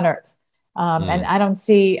life on Earth? And I don't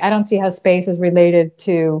see how space is related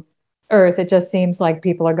to Earth. It just seems like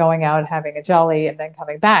people are going out, having a jolly, and then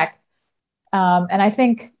coming back. And I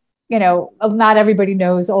think, not everybody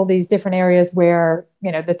knows all these different areas where,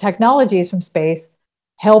 the technologies from space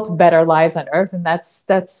help better lives on Earth. And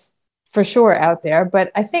that's for sure out there.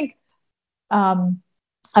 But I think,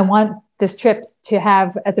 I want this trip to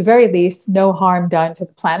have, at the very least, no harm done to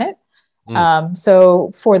the planet.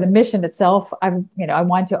 So for the mission itself, I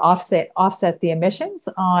want to offset the emissions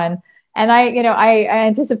on, and I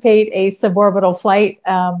anticipate a suborbital flight,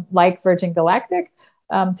 like Virgin Galactic,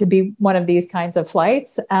 to be one of these kinds of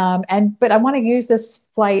flights. But I want to use this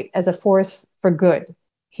flight as a force for good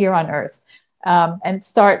here on Earth, and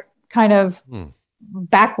start kind of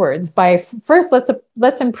backwards by first,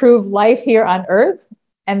 let's improve life here on Earth,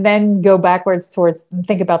 and then go backwards towards and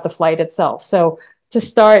think about the flight itself. So to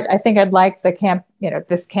start, I think I'd like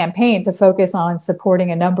this campaign to focus on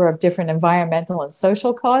supporting a number of different environmental and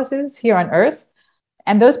social causes here on Earth.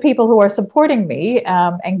 And those people who are supporting me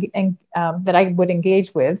and that I would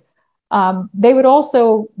engage with, they would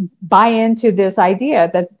also buy into this idea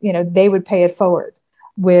that they would pay it forward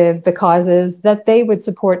with the causes that they would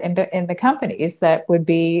support in the companies that would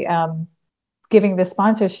be giving the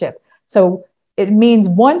sponsorship. So it means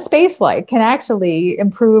one space flight can actually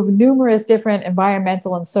improve numerous different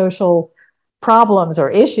environmental and social problems or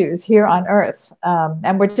issues here on Earth.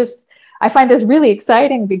 And I find this really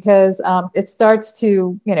exciting because it starts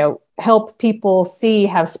to, help people see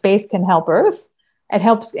how space can help Earth. It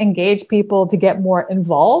helps engage people to get more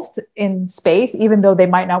involved in space, even though they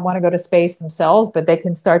might not want to go to space themselves, but they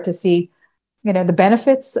can start to see, the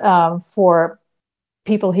benefits for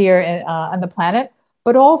people here on the planet,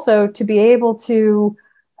 but also to be able to,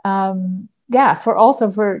 for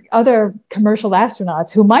other commercial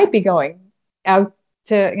astronauts who might be going out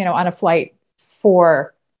to, on a flight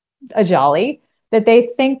for a jolly, that they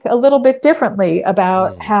think a little bit differently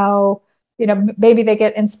about how, maybe they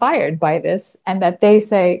get inspired by this and that they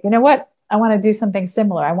say, you know what, I want to do something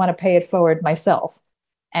similar. I want to pay it forward myself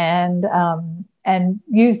and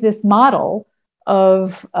use this model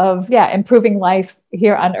of improving life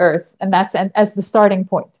here on Earth. And that's as the starting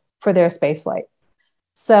point for their space flight.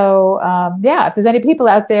 So if there's any people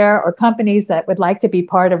out there or companies that would like to be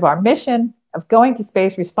part of our mission of going to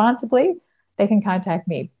space responsibly, they can contact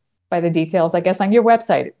me by the details, I guess, on your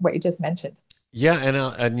website, what you just mentioned. Yeah, and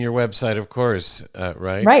on your website, of course,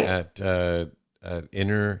 right? Right. At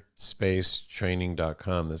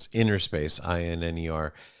innerSpaceTraining.com. That's innerspace,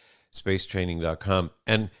 INNER, spacetraining.com.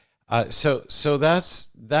 And so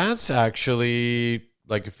that's actually,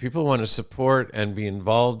 like, if people want to support and be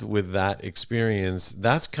involved with that experience,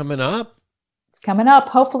 that's coming up. It's coming up.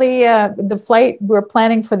 Hopefully, the flight we're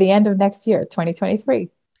planning for the end of next year, 2023.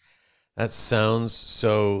 That sounds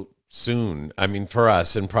so soon. I mean, for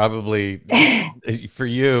us, and probably for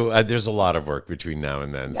you, there's a lot of work between now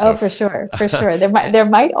and then. So. Oh, for sure. There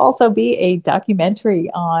might also be a documentary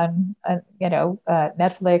on,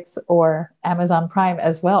 Netflix or Amazon Prime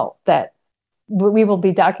as well, that we will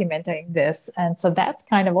be documenting this. And so that's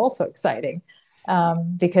kind of also exciting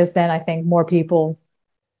because then I think more people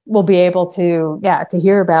will be able to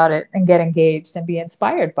hear about it and get engaged and be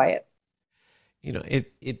inspired by it.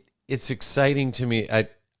 It's exciting to me.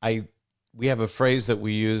 We have a phrase that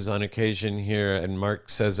we use on occasion here, and Mark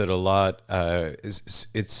says it a lot.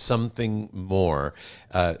 It's something more,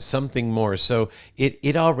 something more. So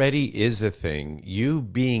it already is a thing. You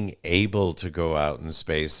being able to go out in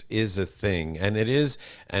space is a thing, and it is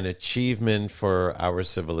an achievement for our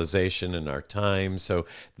civilization and our time. So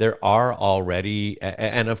there are already,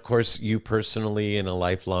 and of course you personally, in a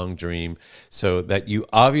lifelong dream, so that you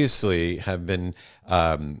obviously have been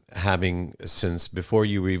having since before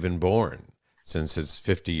you were even born, since it's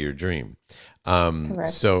 50-year dream.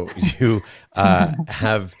 So you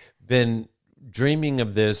have been dreaming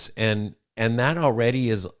of this, and that already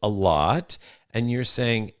is a lot. And you're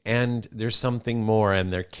saying, and there's something more,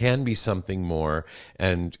 and there can be something more.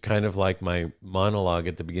 And kind of like my monologue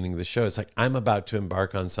at the beginning of the show, it's like, I'm about to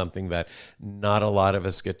embark on something that not a lot of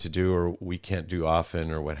us get to do, or we can't do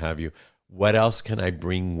often, or what have you. What else can I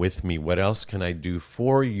bring with me? What else can I do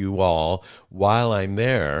for you all while I'm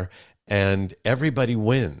there? And everybody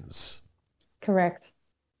wins. Correct.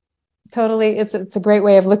 Totally. It's a great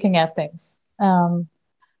way of looking at things. And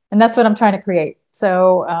that's what I'm trying to create.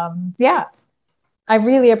 So, I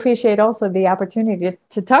really appreciate also the opportunity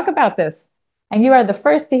to talk about this. And you are the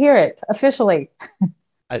first to hear it officially.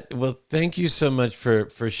 Well, thank you so much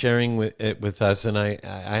for sharing it with us. And I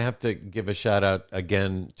have to give a shout out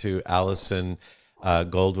again to Allison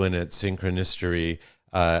Goldwyn at Synchronicity.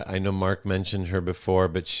 I know Mark mentioned her before,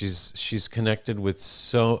 but she's connected with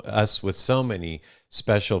us with so many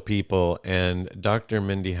special people. And Dr.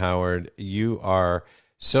 Mindy Howard, you are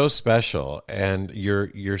so special, and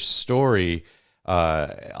your story,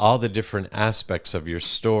 all the different aspects of your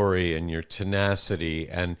story, and your tenacity,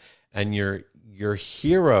 and your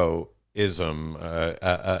heroism,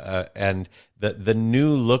 and the new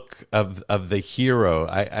look of the hero.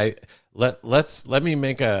 Let me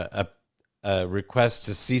make a request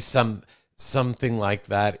to see something like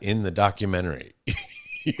that in the documentary.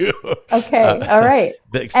 Okay, all right.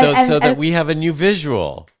 So that we have a new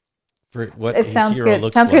visual for what it sounds hero good.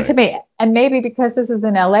 looks Sounds like. good to me. And maybe because this is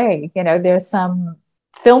in LA, there's some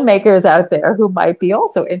filmmakers out there who might be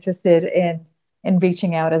also interested in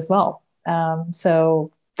reaching out as well.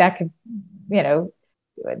 So that could,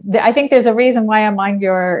 I think there's a reason why I'm on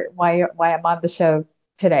why I'm on the show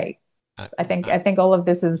today. I think all of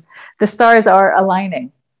this is, the stars are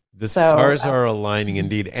aligning. The stars are aligning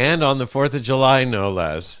indeed. And on the 4th of July, no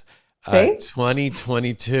less,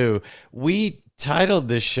 2022, we titled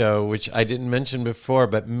this show, which I didn't mention before,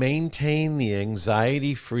 but Maintain the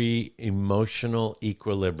Anxiety-Free Emotional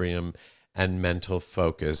Equilibrium and Mental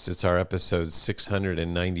Focus. It's our episode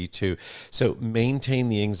 692. So maintain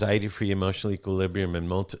the anxiety-free emotional equilibrium and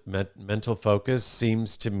mental focus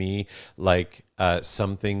seems to me like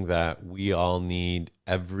something that we all need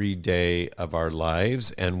every day of our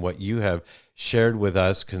lives. And what you have shared with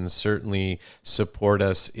us can certainly support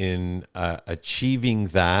us in achieving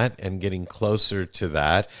that and getting closer to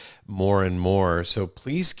that more and more. So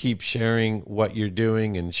please keep sharing what you're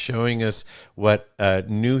doing and showing us what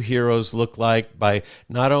new heroes look like by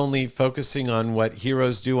not only focusing on what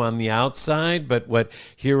heroes do on the outside, but what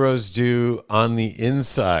heroes do on the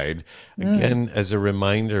inside. Again, as a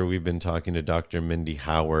reminder, we've been talking to Dr. Mindy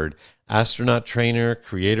Howard, astronaut trainer,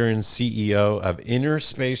 creator and CEO of Inner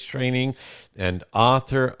Space Training, and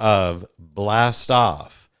author of Blast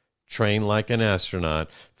Off, Train Like an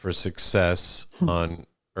Astronaut for Success on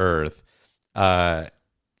Earth.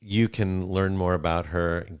 You can learn more about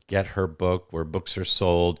her, get her book where books are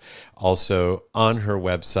sold, also on her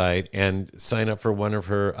website, and sign up for one of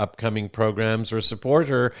her upcoming programs or support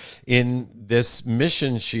her in this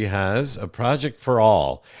mission she has, a project for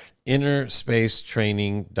all,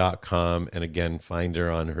 innerspacetraining.com. And again, find her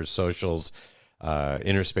on her socials,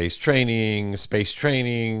 Inner Space Training, Space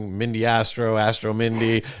Training, Mindy Astro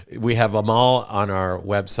Mindy. We have them all on our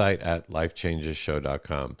website at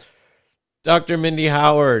lifechangeshow.com. Dr. Mindy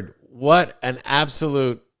Howard, what an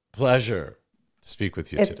absolute pleasure to speak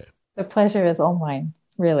with you today. The pleasure is all mine,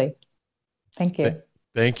 really. Thank you.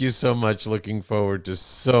 Thank you so much. Looking forward to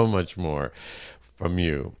so much more from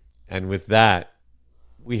you. And with that,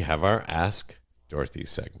 we have our Ask Dorothy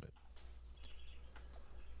segment.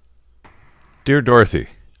 Dear Dorothy,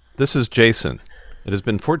 this is Jason. It has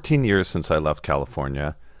been 14 years since I left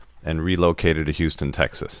California and relocated to Houston,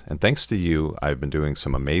 Texas. And thanks to you, I've been doing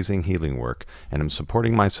some amazing healing work and am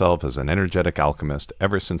supporting myself as an energetic alchemist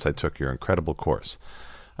ever since I took your incredible course.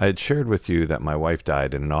 I had shared with you that my wife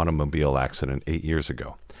died in an automobile accident 8 years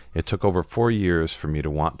ago. It took over 4 years for me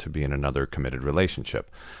to want to be in another committed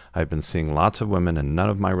relationship. I've been seeing lots of women and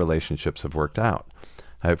none of my relationships have worked out.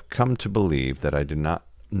 I have come to believe that I do not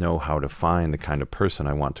know how to find the kind of person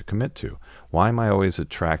I want to commit to. Why am I always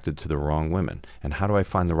attracted to the wrong women? And how do I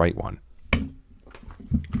find the right one?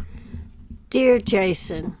 Dear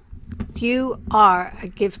Jason, you are a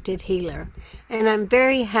gifted healer, and I'm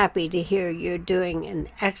very happy to hear you're doing an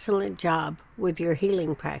excellent job with your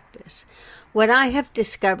healing practice. What I have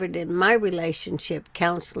discovered in my relationship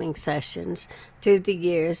counseling sessions through the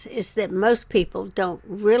years is that most people don't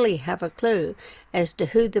really have a clue as to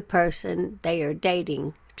who the person they are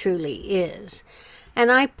dating truly is.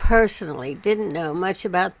 And I personally didn't know much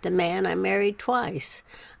about the man I married twice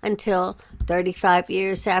until 35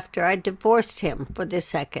 years after I divorced him for the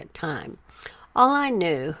second time. All I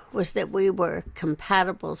knew was that we were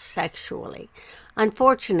compatible sexually.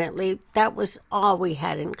 Unfortunately, that was all we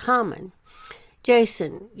had in common.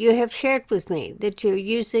 Jason, you have shared with me that you're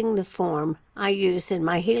using the form I use in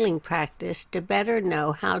my healing practice to better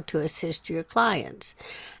know how to assist your clients.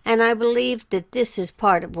 And I believe that this is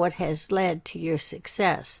part of what has led to your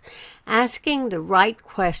success. Asking the right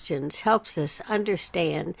questions helps us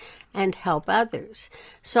understand and help others.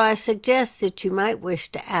 So I suggest that you might wish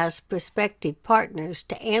to ask prospective partners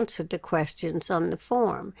to answer the questions on the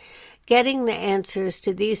form. Getting the answers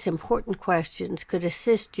to these important questions could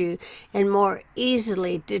assist you in more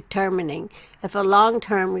easily determining if a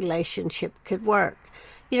long-term relationship could work.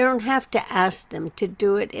 You don't have to ask them to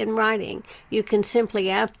do it in writing. You can simply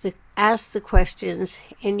ask the questions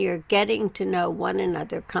in your getting to know one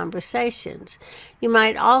another conversations. You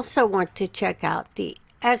might also want to check out the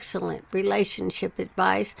excellent relationship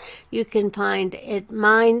advice you can find at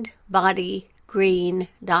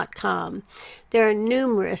mindbodygreen.com. There are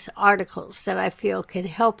numerous articles that I feel can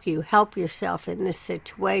help you help yourself in this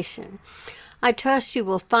situation. I trust you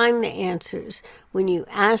will find the answers when you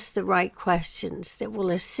ask the right questions that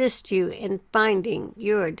will assist you in finding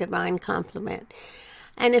your divine complement.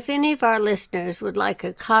 And if any of our listeners would like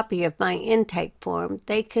a copy of my intake form,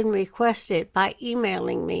 they can request it by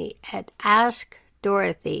emailing me at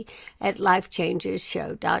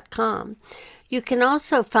askdorothy@lifechangeshow.com. You can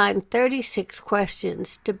also find 36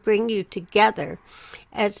 questions to bring you together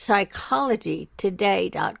at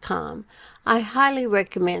psychologytoday.com. I highly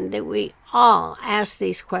recommend that we all ask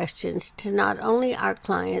these questions to not only our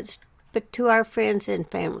clients, but to our friends and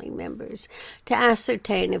family members to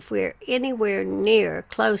ascertain if we're anywhere near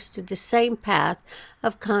close to the same path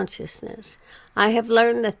of consciousness. I have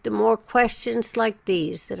learned that the more questions like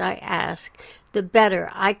these that I ask, the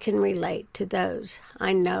better I can relate to those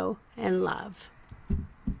I know and love.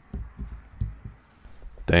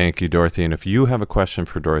 Thank you, Dorothy. And if you have a question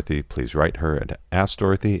for Dorothy, please write her at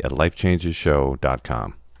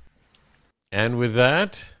AskDorothy@LifeChangesShow.com. And with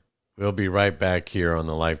that, we'll be right back here on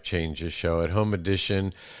the Life Changes Show at Home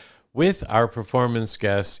Edition with our performance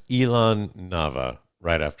guest, Ilan Navah,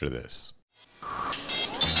 right after this.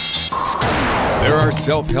 There are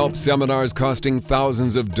self-help seminars costing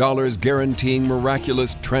thousands of dollars guaranteeing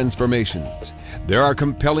miraculous transformations. There are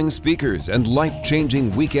compelling speakers and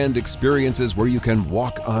life-changing weekend experiences where you can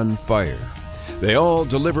walk on fire. They all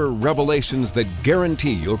deliver revelations that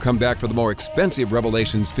guarantee you'll come back for the more expensive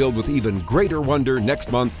revelations filled with even greater wonder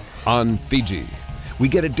next month on Fiji. We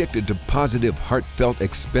get addicted to positive, heartfelt,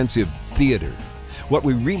 expensive theater. What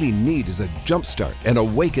we really need is a jumpstart, an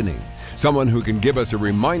awakening. Someone who can give us a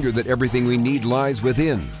reminder that everything we need lies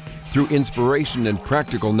within. Through inspiration and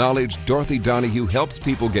practical knowledge, Dorothy Donahue helps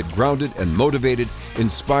people get grounded and motivated,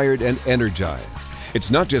 inspired and energized.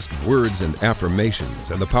 It's not just words and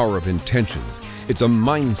affirmations and the power of intention. It's a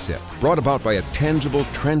mindset brought about by a tangible,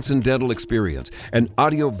 transcendental experience, an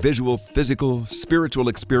audio-visual, physical, spiritual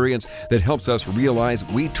experience that helps us realize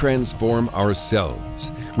we transform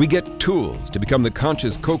ourselves. We get tools to become the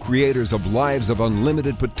conscious co-creators of lives of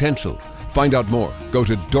unlimited potential. Find out more. Go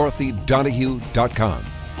to DorothyDonahue.com.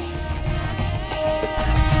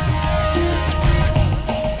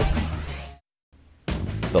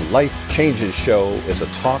 The Life Changes Show is a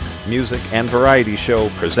talk, music, and variety show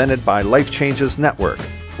presented by Life Changes Network,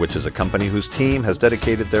 which is a company whose team has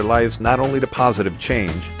dedicated their lives not only to positive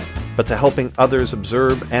change, but to helping others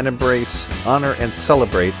observe and embrace, honor, and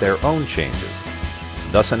celebrate their own changes,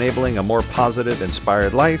 thus enabling a more positive,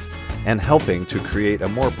 inspired life and helping to create a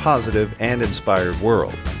more positive and inspired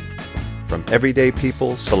world. From everyday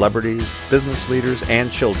people, celebrities, business leaders, and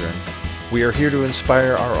children, we are here to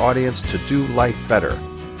inspire our audience to do life better.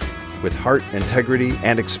 With heart, integrity,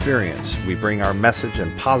 and experience, we bring our message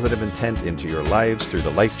and positive intent into your lives through the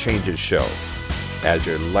Life Changes Show. As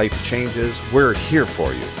your life changes, we're here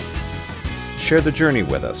for you. Share the journey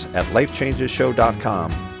with us at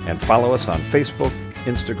lifechangeshow.com and follow us on Facebook,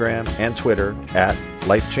 Instagram, and Twitter at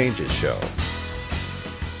Life Changes Show.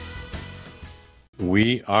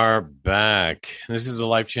 We are back. This is the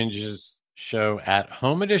Life Changes Show at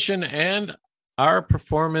Home Edition, and our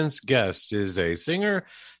performance guest is a singer,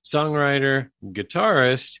 songwriter,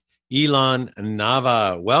 guitarist, Ilan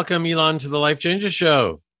Navah. Welcome, Ilan, to the Life Changes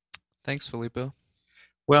Show. Thanks, Filippo.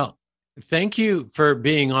 Well, thank you for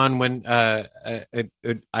being on. When I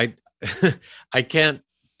I can't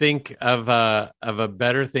think of a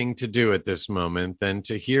better thing to do at this moment than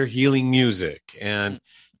to hear healing music, and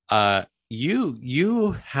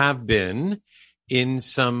you have been in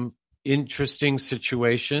some interesting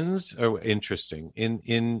situations, or interesting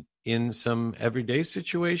in some everyday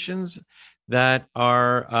situations that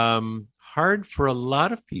are hard for a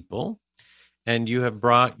lot of people, and you have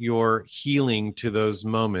brought your healing to those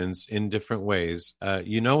moments in different ways.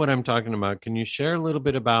 You know what I'm talking about. Can you share a little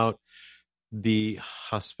bit about the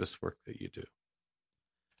hospice work that you do?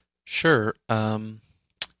 Sure.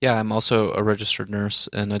 Yeah, I'm also a registered nurse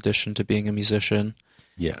in addition to being a musician.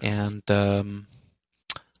 Yes. And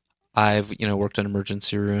I've worked in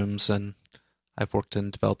emergency rooms, and I've worked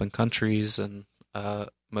in developing countries, and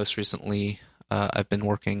most recently I've been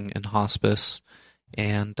working in hospice.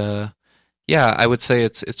 And yeah, I would say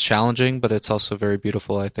it's challenging, but it's also very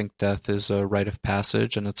beautiful. I think death is a rite of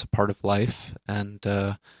passage, and it's a part of life. And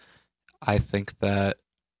I think that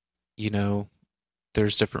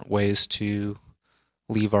there's different ways to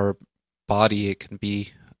leave our body. It can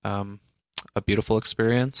be a beautiful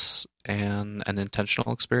experience and an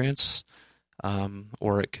intentional experience,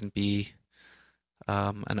 or it can be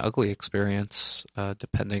an ugly experience,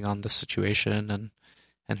 depending on the situation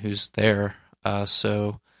and who's there.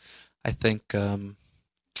 So I think,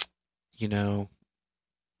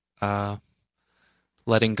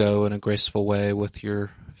 letting go in a graceful way with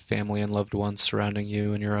your family and loved ones surrounding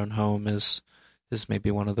you in your own home is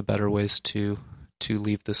maybe one of the better ways to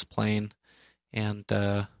leave this plane. And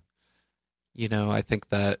I think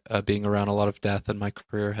that being around a lot of death in my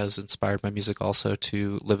career has inspired my music also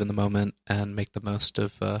to live in the moment and make the most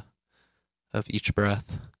of each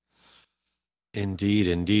breath. Indeed.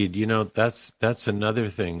 That's another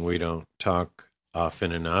thing we don't talk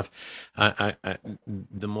often enough.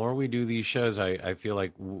 The more we do these shows, I feel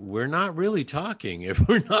like we're not really talking. If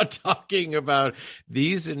we're not talking about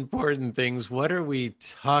these important things, what are we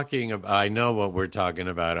talking about? I know what we're talking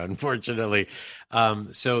about, unfortunately.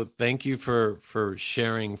 So thank you for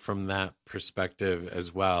sharing from that perspective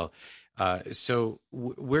as well. So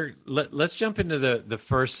let's jump into the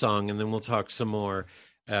first song, and then we'll talk some more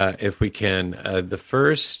if we can. The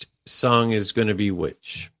first song is going to be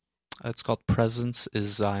which? It's called Presence is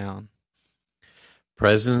Zion.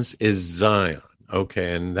 Presence is Zion.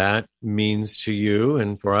 Okay, and that means to you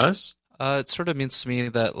and for us? It sort of means to me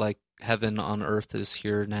that like heaven on earth is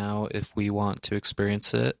here now if we want to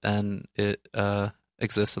experience it, and it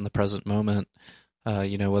exists in the present moment.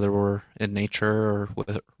 Whether we're in nature or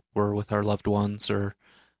we're with our loved ones, or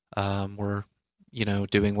we're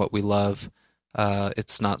doing what we love.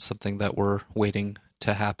 It's not something that we're waiting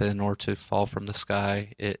to happen or to fall from the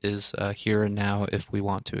sky. It is here and now if we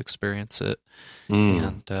want to experience it.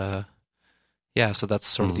 And so that's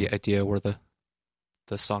sort of the idea where the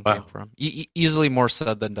song came from. Easily more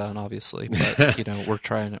said than done, obviously, but we're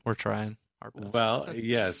trying our best. Well,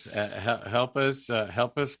 yes, help us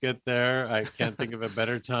get there. I can't think of a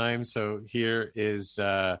better time. So here is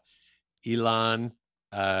Ilan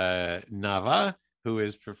Navah, who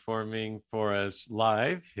is performing for us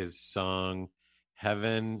live his song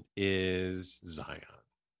Heaven is Zion.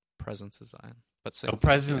 Presence is Zion. But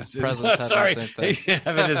presence is sorry.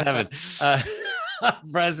 Heaven is heaven.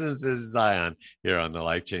 Presence is Zion here on the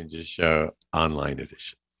Life Changes Show online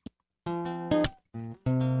edition.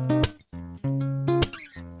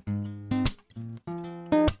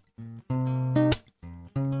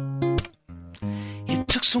 It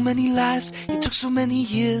took so many lives, it took so many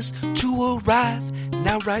years to arrive.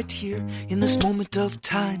 Now right here, in this moment of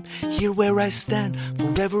time, here where I stand,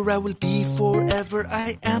 forever I will be, forever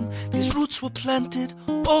I am. These roots were planted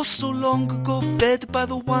oh so long ago, fed by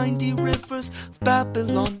the windy rivers of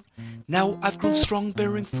Babylon. Now I've grown strong,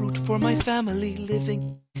 bearing fruit for my family,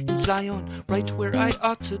 living in Zion, right where I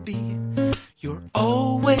ought to be. You're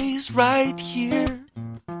always right here,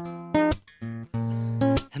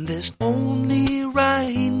 and there's only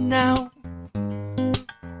right now.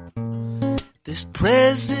 This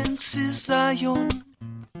presence is Zion,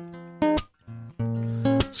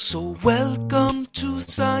 so welcome to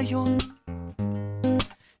Zion.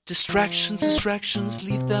 Distractions,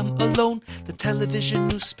 leave them alone. The television,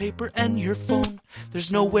 newspaper, and your phone.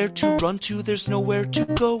 There's nowhere to run to, there's nowhere to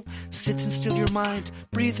go. Sit and still your mind,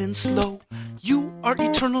 breathe in slow. You are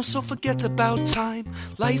eternal, so forget about time.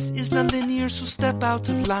 Life is not linear, so step out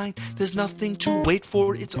of line. There's nothing to wait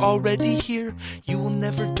for, it's already here. You will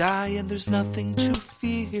never die, and there's nothing to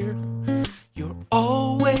fear. You're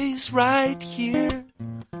always right here,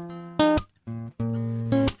 and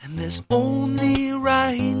there's only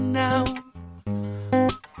right now.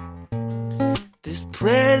 This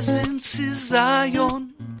presence is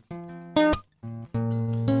Zion,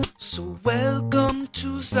 so welcome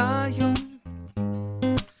to Zion.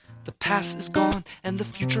 The past is gone and the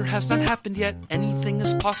future has not happened yet. Anything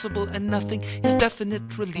is possible and nothing is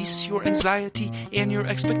definite. Release your anxiety and your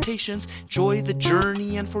expectations. Enjoy the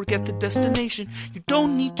journey and forget the destination. You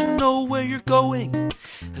don't need to know where you're going,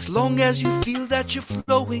 as long as you feel that you're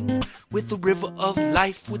flowing with the river of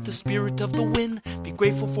life, with the spirit of the wind. Be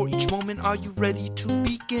grateful for each moment. Are you ready to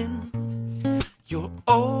begin? You're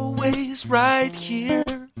always right here,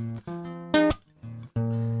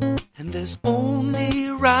 and there's only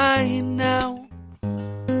right now.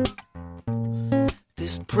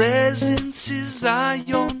 This presence is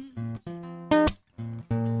Zion,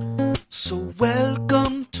 so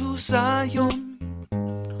welcome to Zion.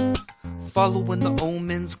 Following the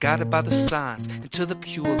omens, guided by the signs, into the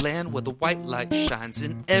pure land where the white light shines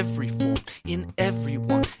in every form, in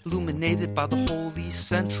everyone, illuminated by the holy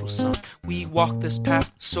central sun. We walk this path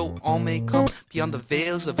so all may come. Beyond the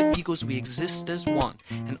veils of egos we exist as one,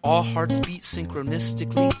 and all hearts beat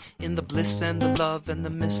synchronistically in the bliss and the love and the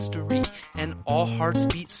mystery. And all hearts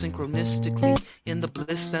beat synchronistically in the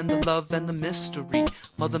bliss and the love and the mystery.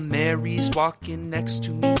 Mother Mary's walking next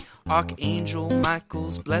to me, Archangel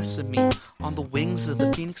Michael's blessing me. On the wings of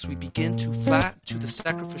the phoenix we begin to fly to the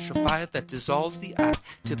sacrificial fire that dissolves the eye,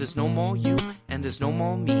 till there's no more you and there's no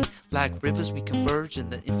more me. Like rivers we converge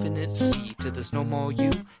in the infinite sea, till there's no more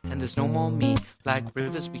you and there's no more me. Like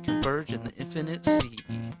rivers we converge in the infinite sea.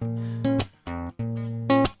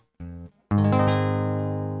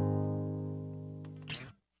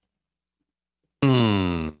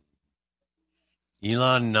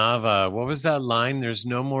 Ilan Navah, what was that line? There's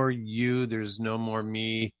no more you, there's no more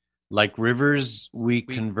me. Like rivers, we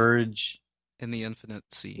converge In the infinite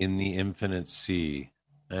sea. In the infinite sea.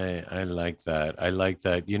 I like that. I like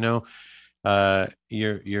that.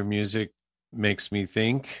 Your music makes me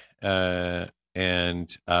think, and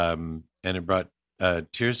it brought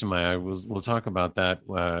tears to my eye. We'll talk about that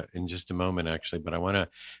in just a moment, actually. But I want to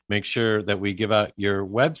make sure that we give out your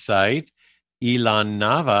website, Ilan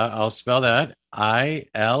Navah. I'll spell that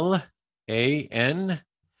ILANNAVAH.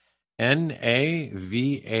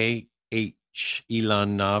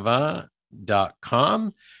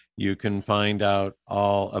 IlanNavah.com. You can find out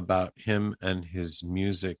all about him and his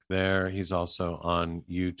music there. He's also on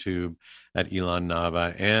YouTube at Ilan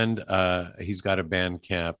Navah, and he's got a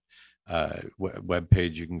Bandcamp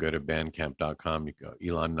webpage. You can go to bandcamp.com. You go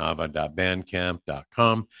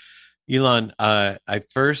ilannavah.bandcamp.com. Ilan, I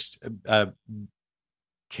first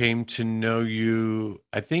came to know you,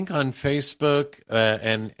 I think, on Facebook,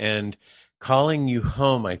 and Calling You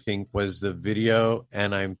Home, I think, was the video,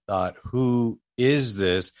 and I thought, who is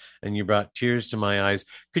this? And you brought tears to my eyes.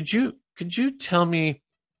 Could you tell me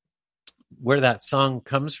where that song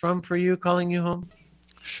comes from for you, Calling You Home?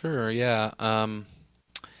 Sure, yeah.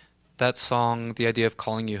 That song, the idea of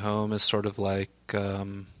calling you home is sort of like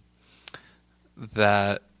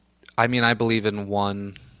that. I mean, I believe in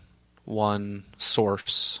one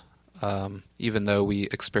source, even though we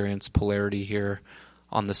experience polarity here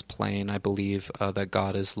on this plane. I believe that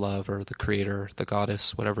God is love, or the creator, the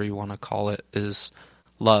goddess, whatever you want to call it, is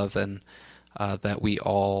love, and that we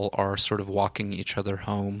all are sort of walking each other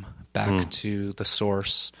home back to the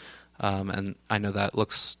source. And I know that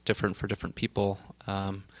looks different for different people.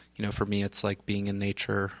 For me, it's like being in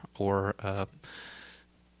nature or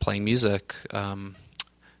playing music,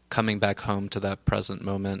 coming back home to that present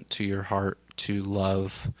moment, to your heart, to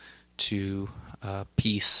love, to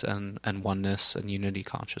peace and oneness and unity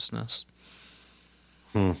consciousness.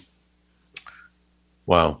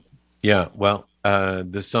 Wow. Yeah. Well,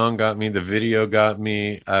 the song got me. The video got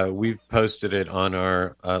me. We've posted it on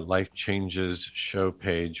our Life Changes show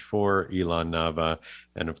page for Ilan Navah.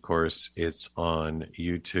 And of course, it's on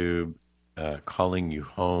YouTube, Calling You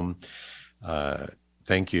Home.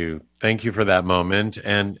 Thank you. Thank you for that moment.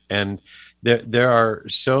 And there are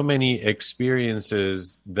so many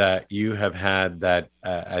experiences that you have had that,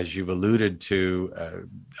 as you've alluded to,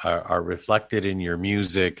 are reflected in your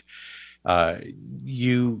music. Are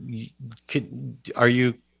you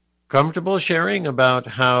comfortable sharing about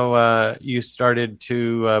how you started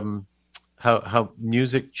to how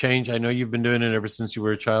music changed? I know you've been doing it ever since you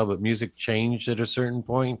were a child, but music changed at a certain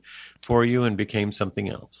point for you and became something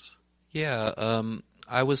else. Yeah,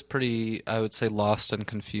 I was pretty, I would say, lost and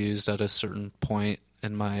confused at a certain point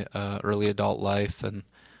in my early adult life, and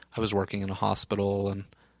I was working in a hospital and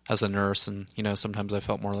as a nurse, and sometimes I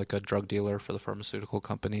felt more like a drug dealer for the pharmaceutical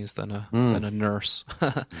companies than a nurse,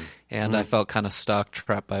 and I felt kind of stuck,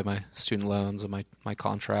 trapped by my student loans and my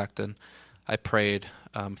contract, and I prayed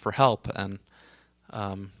for help, and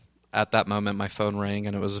at that moment my phone rang,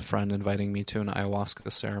 and it was a friend inviting me to an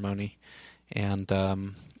ayahuasca ceremony, and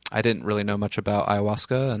I didn't really know much about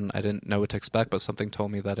ayahuasca, and I didn't know what to expect, but something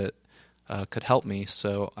told me that it could help me.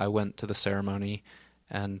 So I went to the ceremony,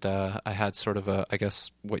 and I had sort of I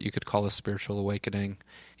guess what you could call a spiritual awakening,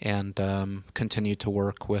 and continued to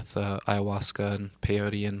work with ayahuasca and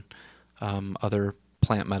peyote and other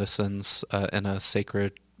plant medicines in a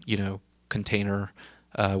sacred, container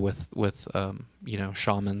with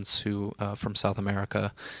shamans who from South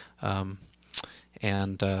America,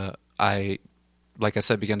 and I, like I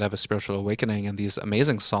said, began to have a spiritual awakening, and these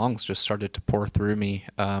amazing songs just started to pour through me.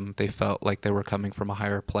 They felt like they were coming from a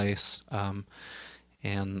higher place,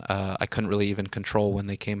 and I couldn't really even control when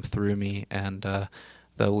they came through me. And the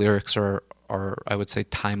lyrics are I would say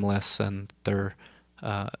timeless, and they're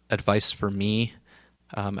advice for me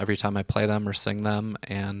every time I play them or sing them.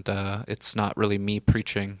 And it's not really me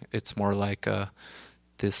preaching; it's more like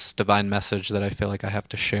this divine message that I feel like I have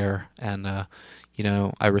to share. And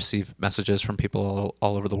I receive messages from people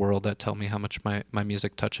all over the world that tell me how much my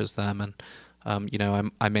music touches them. And,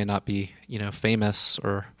 I may not be, famous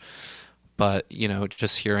but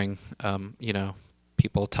just hearing,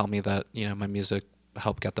 people tell me that, my music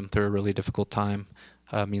helped get them through a really difficult time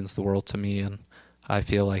means the world to me. And I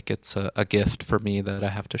feel like it's a gift for me that I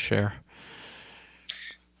have to share.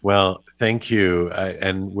 Well, thank you.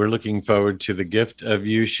 And we're looking forward to the gift of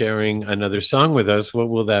you sharing another song with us. What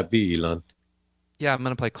will that be, Ilan? Yeah, I'm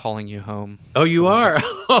going to play Calling You Home. Oh, you are?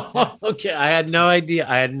 Okay. I had no idea.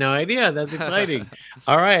 That's exciting.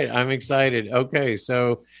 All right. I'm excited. Okay.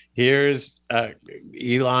 So here's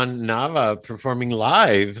Ilan Navah performing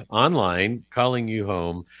live online, Calling You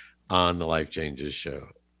Home on the Life Changes show.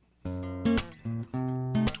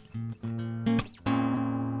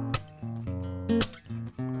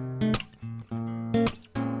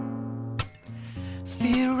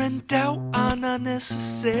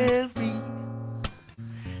 necessary.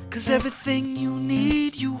 'Cause everything you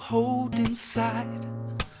need you hold inside.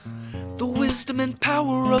 The wisdom and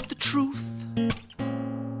power of the truth,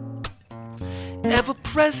 ever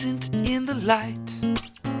present in the light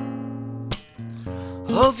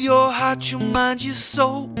of your heart, your mind, your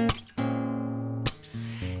soul.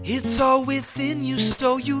 It's all within you,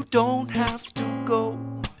 so you don't have to go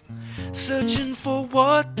searching for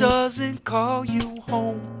what doesn't call you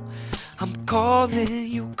home. I'm calling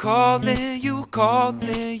you, calling you,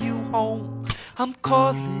 calling you home. I'm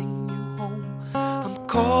calling you home. I'm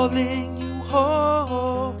calling you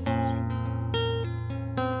home.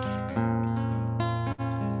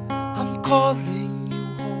 I'm calling you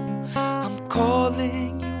home. I'm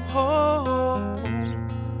calling you home.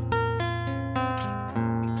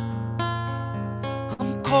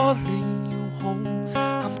 I'm calling you home.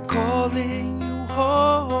 I'm calling you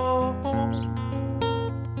home.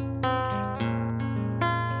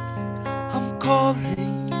 I'm calling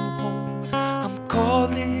you home. I'm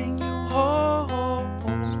calling you home.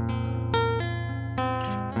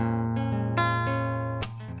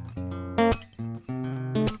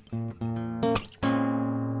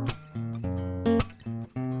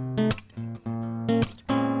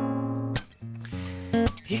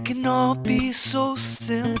 It can all be so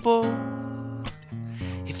simple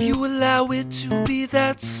if you allow it to be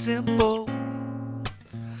that simple.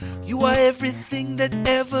 You are everything that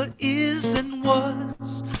ever is and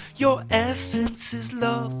was. Your essence is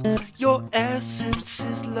love. Your essence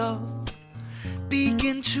is love.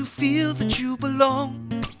 Begin to feel that you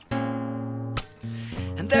belong,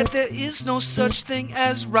 and that there is no such thing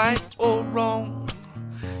as right or wrong.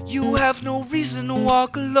 You have no reason to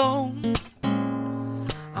walk alone.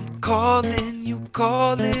 I'm calling you,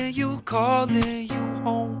 calling you, calling you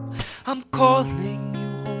home. I'm calling you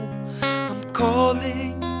home. I'm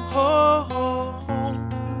calling you home.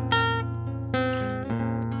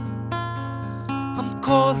 I'm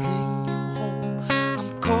calling you home.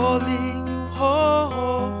 I'm calling you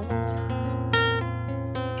home.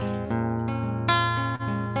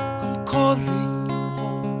 I'm calling you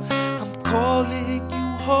home. I'm calling you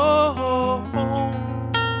home.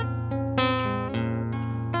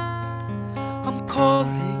 I'm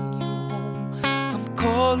calling you home. I'm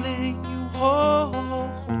calling you home.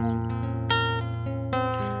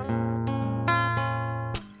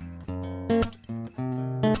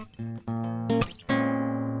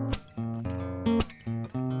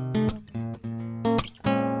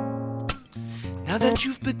 Now that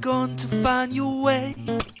you've begun to find your way,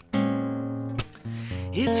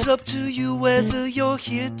 it's up to you whether you're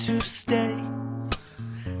here to stay.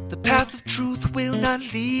 The path of truth will not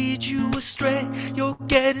lead you astray. You're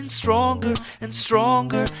getting stronger and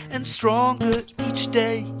stronger and stronger each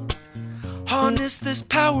day. Harness this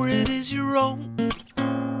power, it is your own.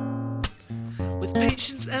 With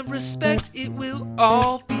patience and respect, it will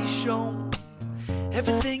all be shown.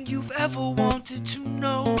 Everything you've ever wanted to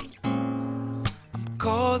know. I'm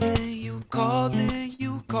calling you, calling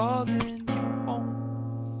you, calling you home.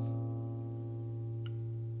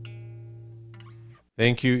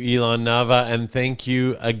 Thank you, Ilan, Navah, and thank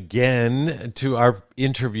you again to our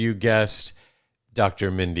interview guest, Dr.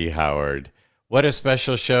 Mindy Howard. What a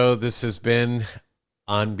special show this has been.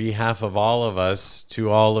 On behalf of all of us, to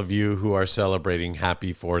all of you who are celebrating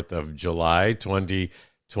Happy 4th of July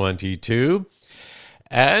 2022.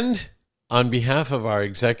 And on behalf of our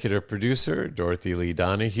executive producer, Dorothy Lee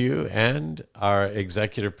Donahue, and our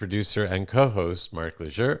executive producer and co-host, Mark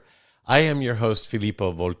Lejeune, I am your host,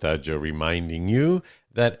 Filippo Voltaggio, reminding you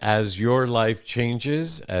that as your life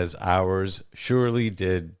changes, as ours surely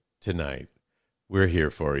did tonight, we're here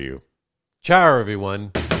for you. Ciao,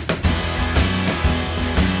 everyone.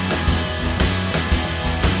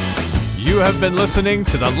 You have been listening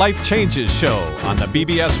to the Life Changes Show on the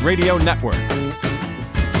BBS Radio Network.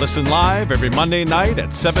 Listen live every Monday night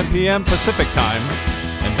at 7 p.m. Pacific Time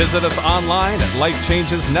and visit us online at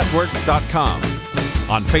lifechangesnetwork.com,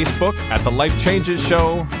 on Facebook at The Life Changes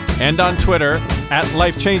Show, and on Twitter at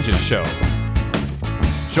Life Changes Show.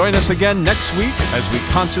 Join us again next week as we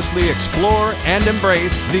consciously explore and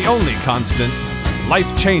embrace the only constant,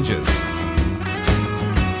 life changes.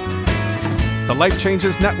 The Life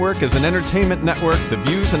Changes Network is an entertainment network. The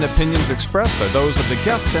views and opinions expressed are those of the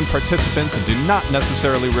guests and participants and do not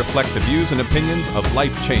necessarily reflect the views and opinions of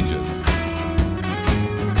Life Changes.